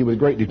through it with you with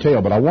great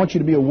detail, but I want you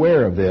to be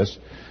aware of this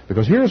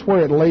because here's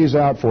where it lays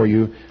out for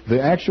you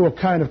the actual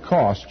kind of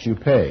costs you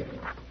pay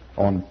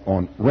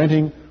on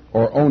renting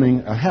or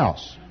owning a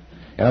house.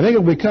 And I think it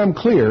will become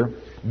clear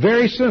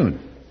very soon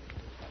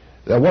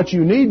that what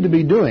you need to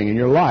be doing in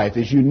your life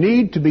is you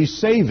need to be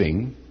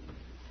saving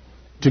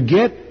to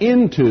get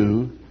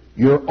into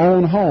your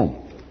own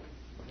home.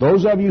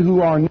 Those of you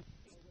who are renting,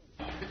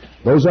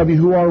 those of you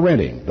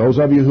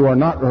who are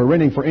not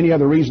renting for any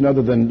other reason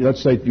other than,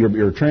 let's say,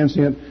 you're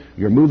transient,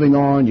 you're moving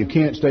on, you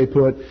can't stay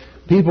put,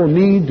 people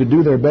need to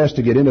do their best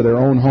to get into their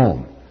own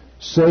home.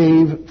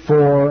 Save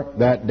for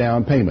that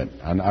down payment.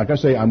 And like I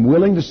say, I'm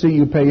willing to see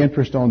you pay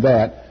interest on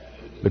that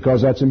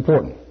because that's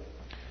important.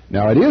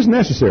 Now, it is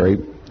necessary,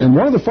 and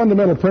one of the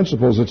fundamental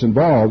principles that's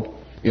involved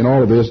in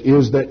all of this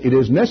is that it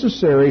is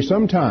necessary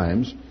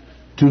sometimes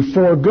to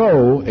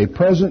forego a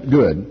present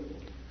good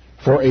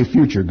for a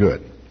future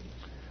good.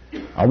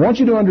 I want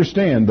you to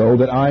understand, though,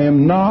 that I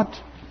am not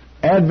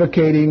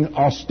advocating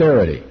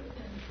austerity.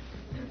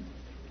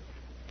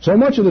 So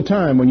much of the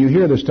time when you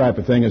hear this type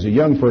of thing as a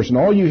young person,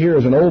 all you hear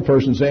is an old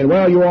person saying,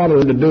 well, you ought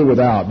to do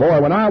without. Boy,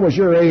 when I was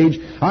your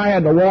age, I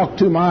had to walk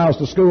 2 miles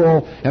to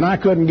school, and I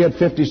couldn't get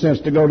 50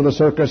 cents to go to the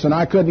circus, and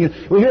I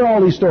couldn't... We hear all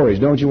these stories,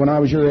 don't you, when I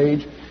was your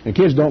age? And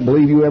kids don't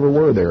believe you ever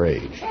were their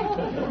age.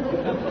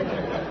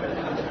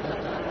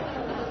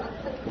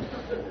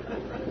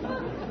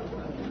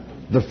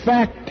 The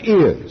fact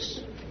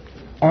is,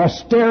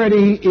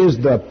 austerity is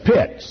the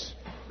pits.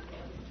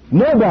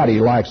 Nobody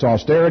likes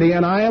austerity,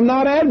 and I am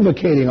not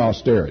advocating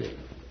austerity.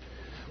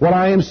 What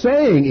I am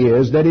saying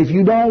is that if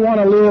you don't want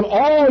to live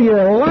all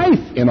your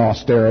life in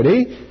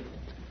austerity,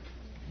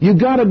 you've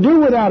got to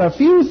do without a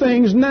few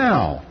things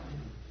now.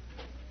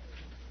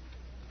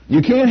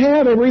 You can't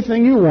have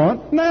everything you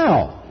want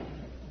now.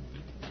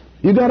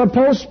 You've got to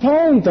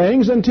postpone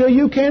things until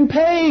you can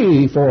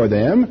pay for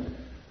them,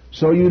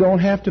 so you don't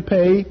have to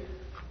pay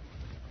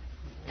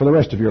for the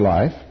rest of your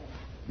life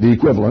the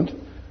equivalent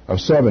of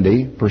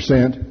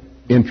 70%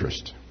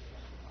 interest.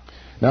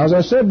 Now, as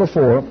I said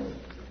before,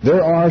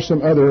 there are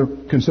some other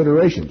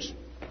considerations,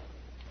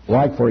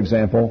 like, for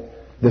example,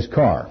 this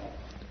car.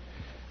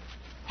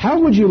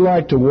 How would you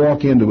like to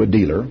walk into a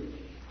dealer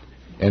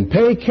and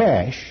pay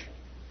cash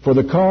for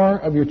the car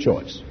of your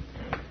choice?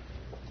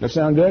 That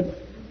sound good?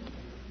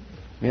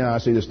 Yeah, I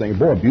see this thing.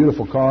 Boy, a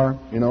beautiful car,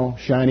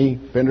 shiny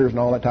fenders and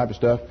all that type of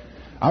stuff.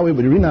 It would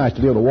be really nice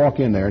to be able to walk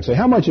in there and say,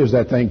 how much is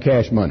that thing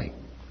cash money?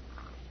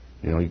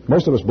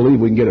 Most of us believe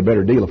we can get a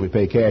better deal if we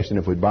pay cash than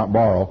if we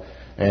borrow.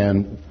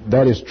 And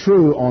that is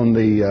true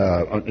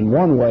in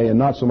one way and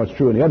not so much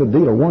true in the other. The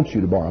dealer wants you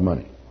to borrow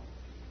money,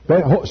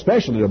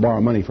 especially to borrow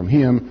money from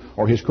him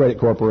or his credit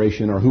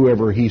corporation or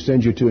whoever he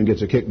sends you to and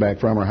gets a kickback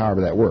from, or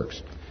however that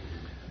works.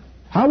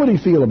 How would he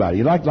feel about it?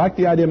 You like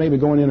the idea of maybe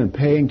going in and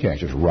paying cash?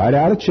 Just write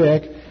out a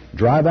check,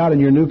 drive out in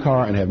your new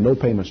car, and have no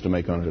payments to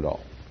make on it at all.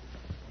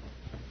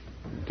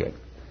 Okay.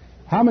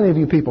 How many of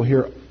you people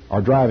here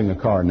are driving a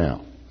car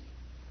now?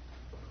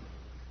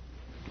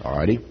 All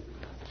righty.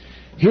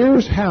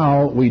 Here's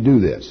how we do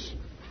this.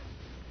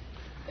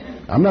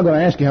 I'm not going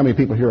to ask you how many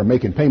people here are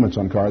making payments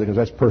on cars, because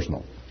that's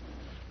personal.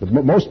 But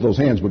most of those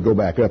hands would go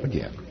back up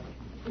again.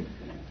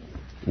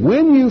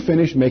 When you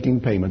finish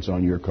making payments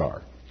on your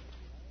car,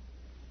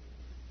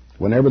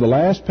 whenever the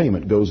last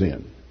payment goes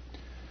in,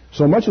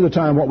 so much of the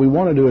time what we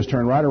want to do is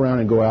turn right around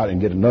and go out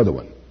and get another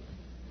one.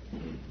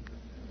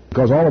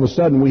 Because all of a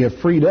sudden we have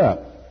freed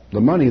up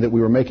the money that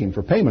we were making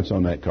for payments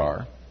on that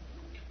car.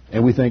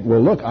 And we think,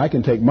 well, look, I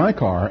can take my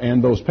car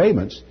and those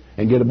payments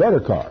and get a better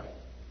car.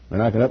 And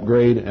I can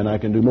upgrade and I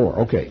can do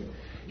more. Okay,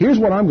 here's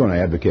what I'm going to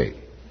advocate.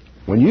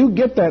 When you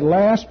get that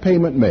last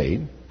payment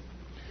made,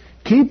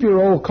 keep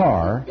your old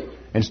car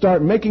and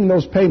start making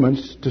those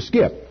payments to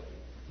Skip.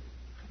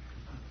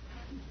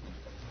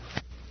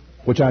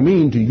 Which I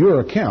mean to your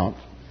account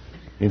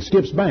in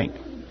Skip's bank.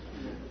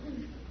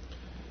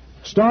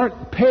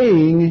 Start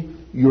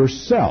paying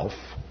yourself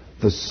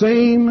the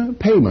same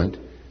payment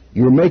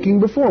you were making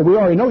before. We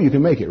already know you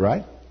can make it,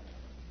 right?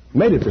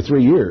 Made it for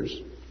 3 years.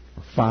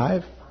 Or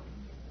 5.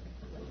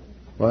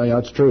 Well, yeah,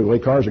 that's true. The way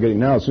cars are getting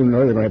now, sooner or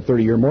later they're going to have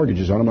 30-year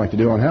mortgages on them like they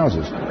do on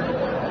houses.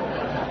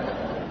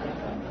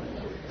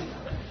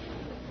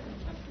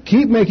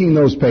 Keep making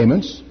those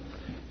payments.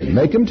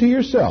 Make them to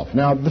yourself.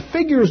 Now, the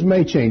figures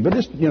may change, but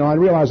this, I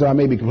realize that I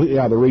may be completely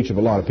out of the reach of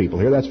a lot of people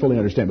here. That's fully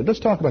understand. But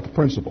let's talk about the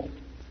principle.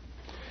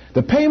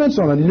 The payments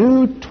on a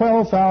new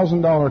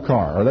 $12,000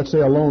 car, or let's say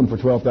a loan for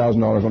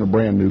 $12,000 on a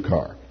brand new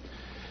car,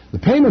 the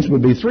payments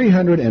would be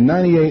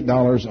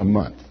 $398 a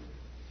month.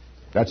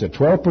 That's at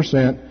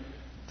 12%,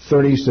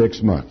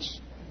 36 months.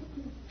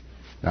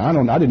 Now,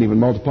 I didn't even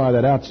multiply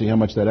that out to see how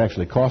much that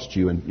actually cost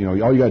you. And,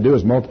 all you got to do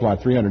is multiply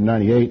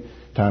 398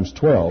 times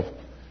 12,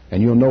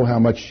 and you'll know how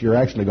much you're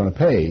actually going to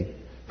pay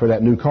for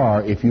that new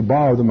car if you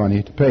borrow the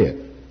money to pay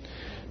it.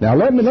 Now,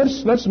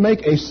 let's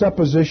make a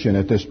supposition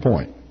at this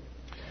point.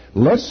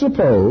 Let's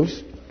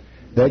suppose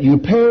that you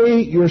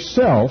pay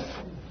yourself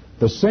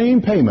the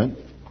same payment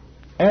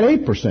at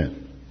 8%.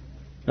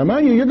 Now,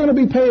 mind you, you're going to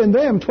be paying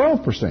them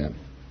 12%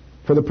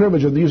 for the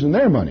privilege of using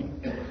their money.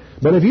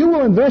 But if you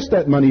will invest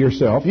that money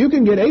yourself, you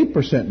can get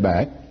 8%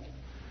 back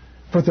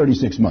for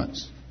 36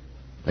 months.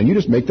 And you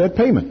just make that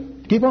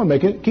payment. Keep on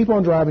making it. Keep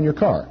on driving your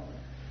car.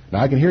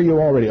 Now, I can hear you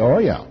already. Oh,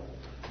 yeah.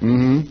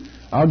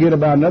 I'll get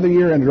about another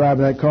year into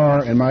driving that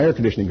car, and my air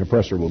conditioning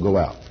compressor will go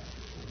out.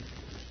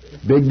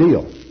 Big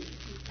deal.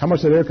 How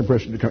much that air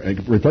compressor,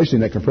 replacing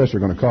that compressor,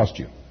 going to cost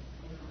you?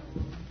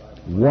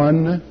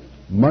 1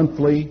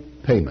 monthly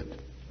payment.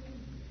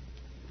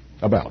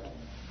 About.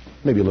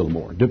 Maybe a little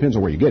more. Depends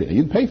on where you get it.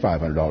 You can pay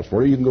 $500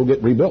 for it. You can go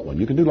get rebuilt one.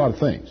 You can do a lot of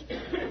things.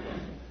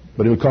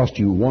 But it would cost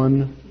you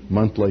 1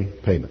 monthly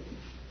payment.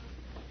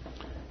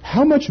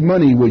 How much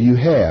money will you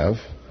have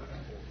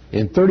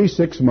in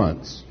 36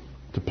 months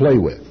to play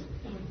with?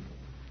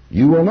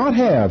 You will not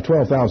have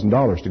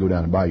 $12,000 to go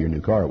down and buy your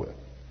new car with.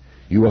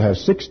 You will have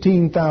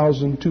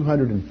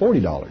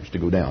 $16,240 to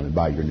go down and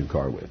buy your new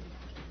car with.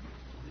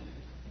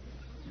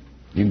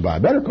 You can buy a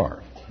better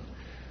car.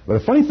 But a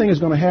funny thing is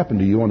going to happen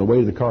to you on the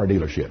way to the car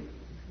dealership.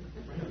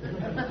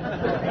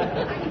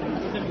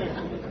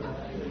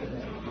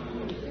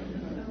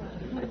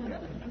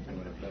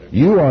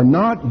 You are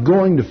not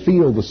going to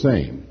feel the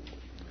same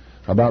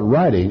about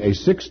writing a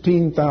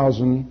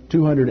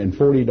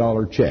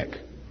 $16,240 check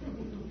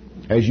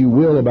as you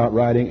will about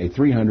writing a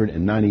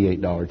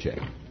 $398 check.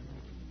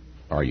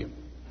 Are you?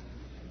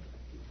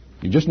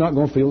 You're just not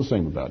going to feel the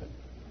same about it.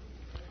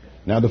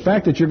 Now, the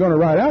fact that you're going to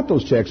write out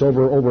those checks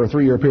over a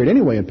 3-year period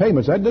anyway in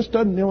payments, that just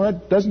doesn't,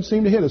 that doesn't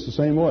seem to hit us the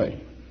same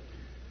way.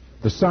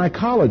 The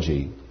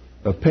psychology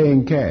of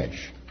paying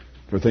cash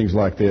for things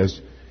like this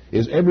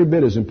is every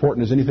bit as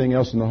important as anything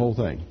else in the whole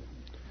thing.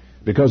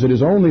 Because it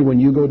is only when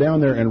you go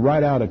down there and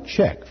write out a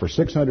check for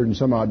 $600 and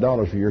some odd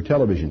for your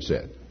television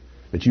set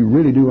that you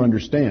really do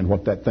understand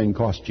what that thing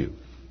cost you.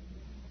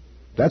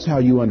 That's how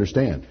you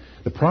understand.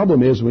 The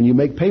problem is when you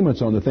make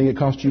payments on the thing, it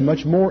costs you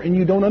much more and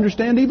you don't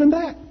understand even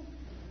that.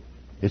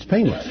 It's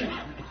painless.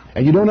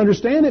 And you don't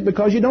understand it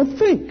because you don't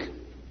think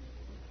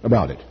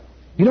about it.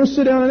 You don't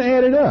sit down and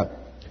add it up.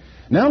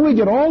 Now we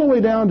get all the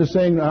way down to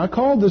saying, I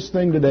called this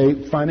thing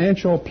today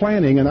financial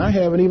planning, and I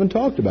haven't even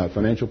talked about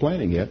financial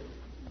planning yet.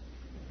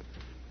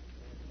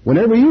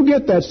 Whenever you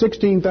get that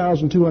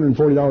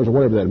 $16,240 or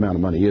whatever that amount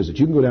of money is that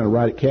you can go down and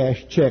write a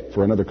cash check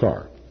for another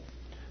car,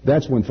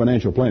 that's when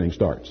financial planning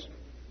starts.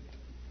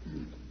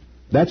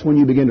 That's when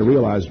you begin to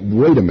realize,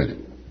 wait a minute,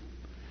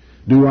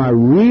 do I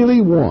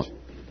really want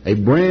a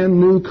brand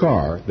new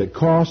car that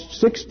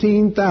costs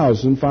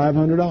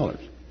 $16,500?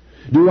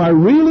 Do I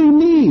really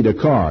need a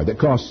car that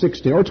costs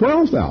 $16,000 or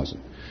 $12,000?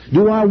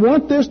 Do I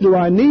want this? Do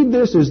I need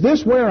this? Is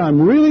this where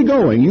I'm really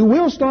going? You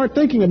will start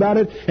thinking about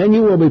it, and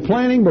you will be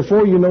planning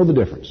before you know the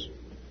difference.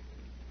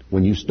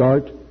 When you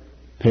start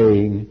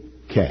paying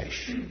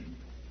cash.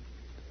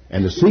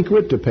 And the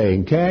secret to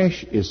paying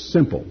cash is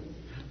simple.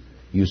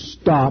 You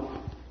stop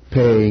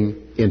paying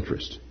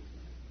interest.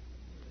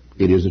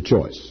 It is a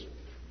choice.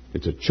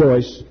 It's a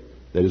choice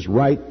that is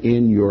right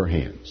in your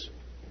hands.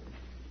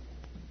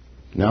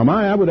 Now,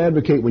 I would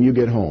advocate when you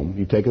get home,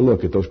 you take a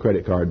look at those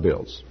credit card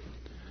bills.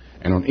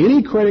 And on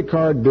any credit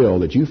card bill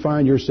that you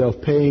find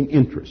yourself paying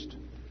interest,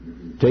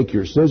 take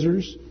your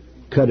scissors,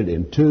 cut it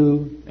in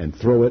two, and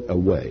throw it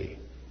away.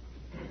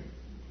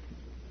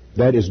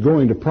 That is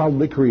going to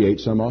probably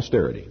create some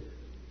austerity.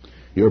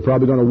 You're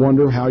probably going to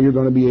wonder how you're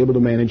going to be able to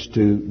manage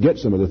to get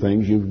some of the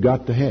things you've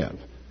got to have.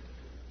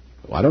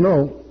 Well, I don't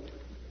know.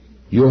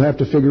 You'll have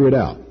to figure it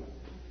out.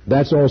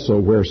 That's also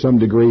where some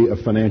degree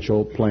of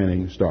financial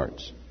planning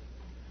starts.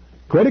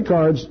 Credit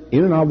cards,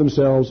 in and of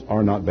themselves,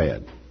 are not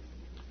bad.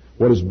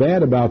 What is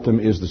bad about them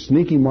is the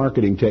sneaky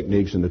marketing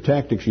techniques and the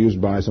tactics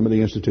used by some of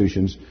the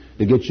institutions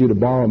to get you to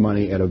borrow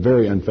money at a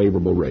very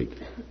unfavorable rate.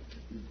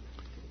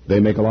 They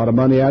make a lot of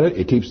money at it.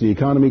 It keeps the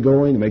economy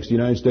going. It makes the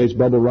United States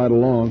bubble right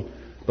along.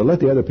 But let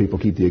the other people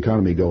keep the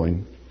economy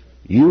going.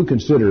 You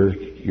consider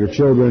your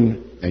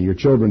children and your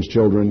children's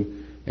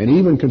children, and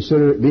even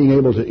consider being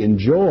able to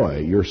enjoy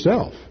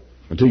yourself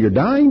until your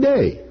dying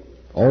day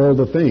all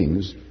the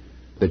things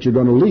that you're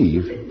going to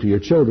leave to your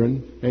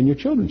children and your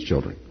children's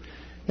children.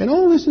 And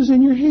all this is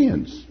in your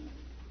hands.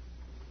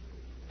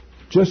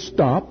 Just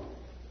stop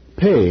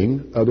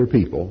paying other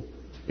people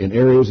in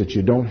areas that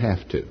you don't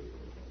have to.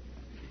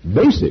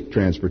 Basic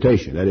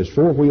transportation, that is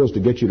 4 wheels to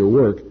get you to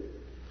work,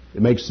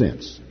 it makes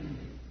sense.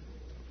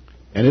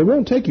 And it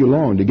won't take you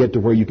long to get to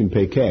where you can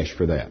pay cash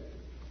for that.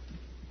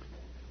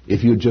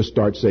 If you just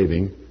start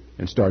saving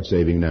and start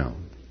saving now.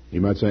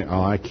 You might say,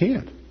 oh, I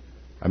can't.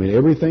 I mean,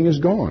 everything is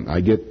gone.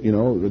 I get,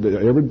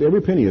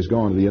 every penny is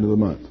gone at the end of the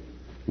month.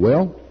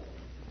 Well,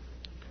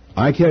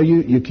 I tell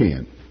you, you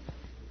can.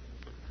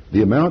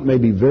 The amount may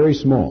be very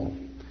small.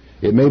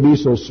 It may be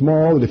so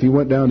small that if you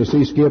went down to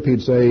see Skip,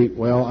 he'd say,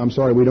 well, I'm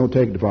sorry, we don't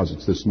take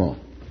deposits this small.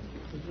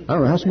 I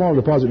don't know, how small a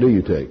deposit do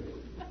you take?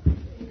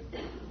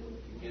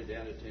 Get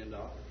down to $10.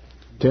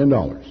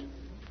 $10.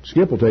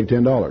 Skip will take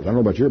 $10. I don't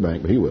know about your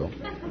bank, but he will.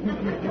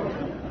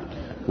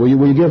 Will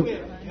you give...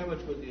 How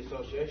much would the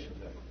association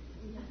take?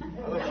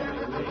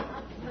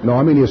 No,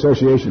 I mean the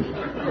association.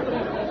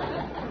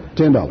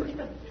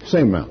 $10.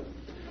 Same amount.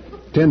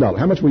 $10.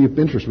 How much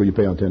interest will you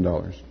pay on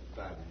 $10?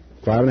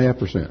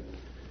 5.5%.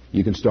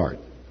 You can start.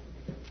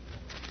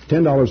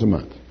 $10 a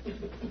month.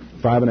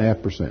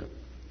 5.5%.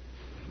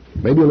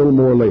 Maybe a little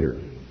more later.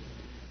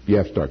 You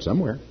have to start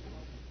somewhere.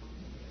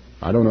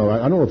 I don't know.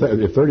 I don't know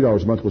if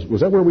 $30 a month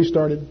was that where we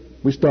started?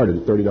 We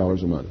started at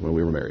 $30 a month when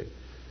we were married.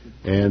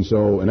 And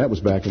that was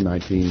back in well,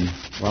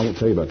 I won't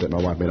tell you about that.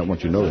 My wife may not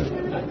want you to know that.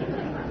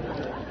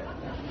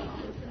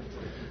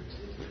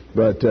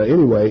 But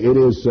anyway, it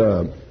is,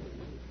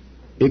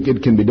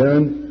 it can be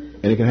done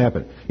and it can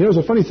happen. There's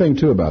a funny thing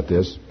too about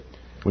this.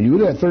 When you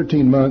do that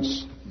 13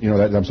 months,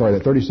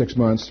 that 36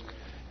 months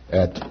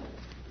at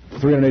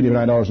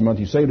 $389 a month,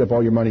 you saved up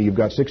all your money, you've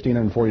got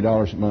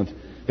 $1,640 a month,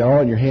 got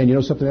all in your hand. You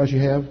know something else you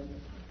have?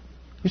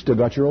 You still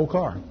got your old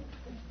car.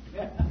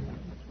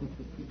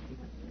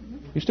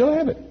 You still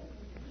have it.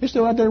 It's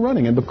still out there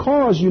running. And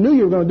because you knew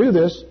you were going to do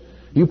this,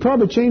 you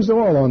probably changed the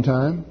oil on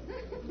time.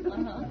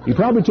 You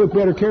probably took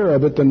better care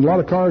of it than a lot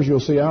of cars you'll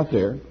see out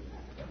there.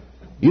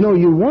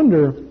 You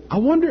wonder, I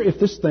wonder if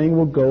this thing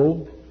will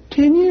go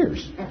 10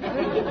 years.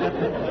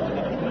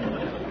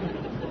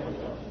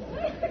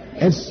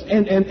 And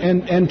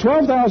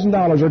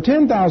 $12,000 or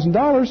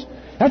 $10,000,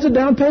 that's a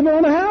down payment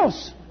on a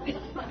house.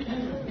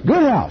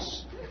 Good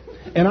house.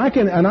 And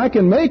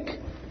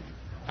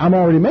I'm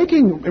already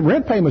making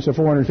rent payments of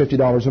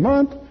 $450 a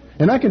month,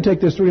 And I can take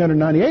this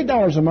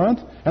 $398 a month,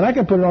 and I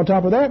can put it on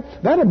top of that.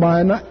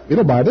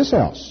 It'll buy this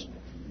house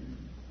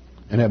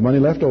and have money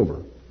left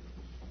over,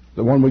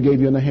 the one we gave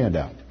you in the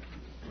handout.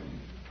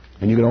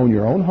 And you can own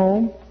your own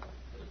home,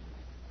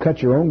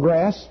 cut your own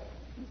grass,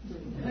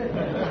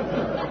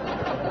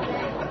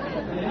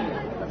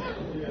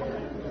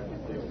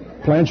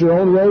 plant your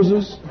own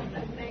roses,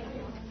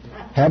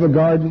 have a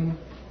garden,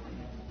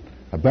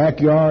 a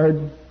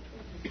backyard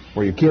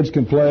where your kids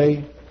can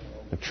play,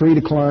 a tree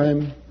to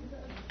climb,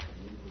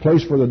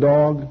 place for the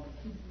dog,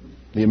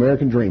 the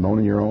American dream,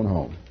 owning your own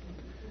home.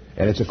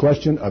 And it's a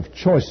question of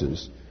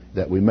choices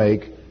that we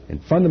make in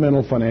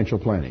fundamental financial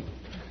planning.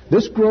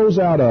 This grows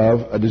out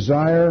of a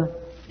desire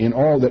in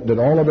that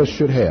all of us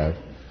should have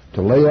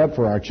to lay up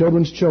for our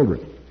children's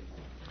children.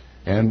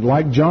 And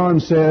like John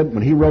said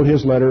when he wrote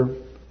his letter,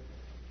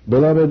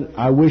 "Beloved,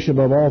 I wish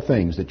above all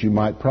things that you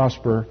might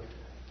prosper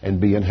and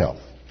be in health."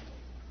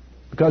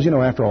 Because,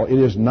 after all, it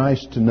is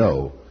nice to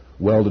know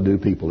well-to-do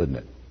people, isn't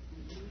it?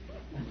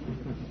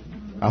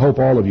 I hope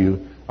all of you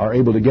are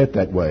able to get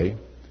that way,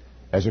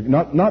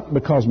 not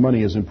because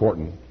money is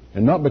important,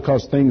 and not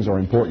because things are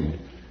important,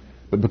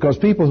 but because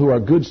people who are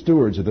good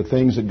stewards of the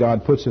things that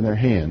God puts in their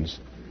hands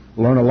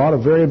learn a lot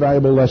of very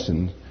valuable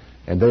lessons,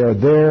 and they are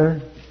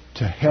there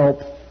to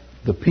help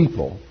the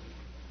people,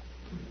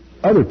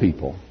 other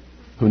people,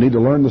 who need to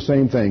learn the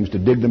same things to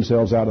dig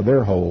themselves out of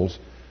their holes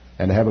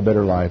and to have a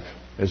better life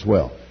as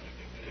well.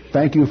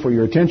 Thank you for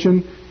your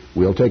attention.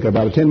 We'll take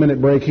about a 10-minute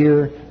break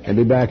here and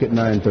be back at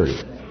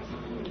 9:30.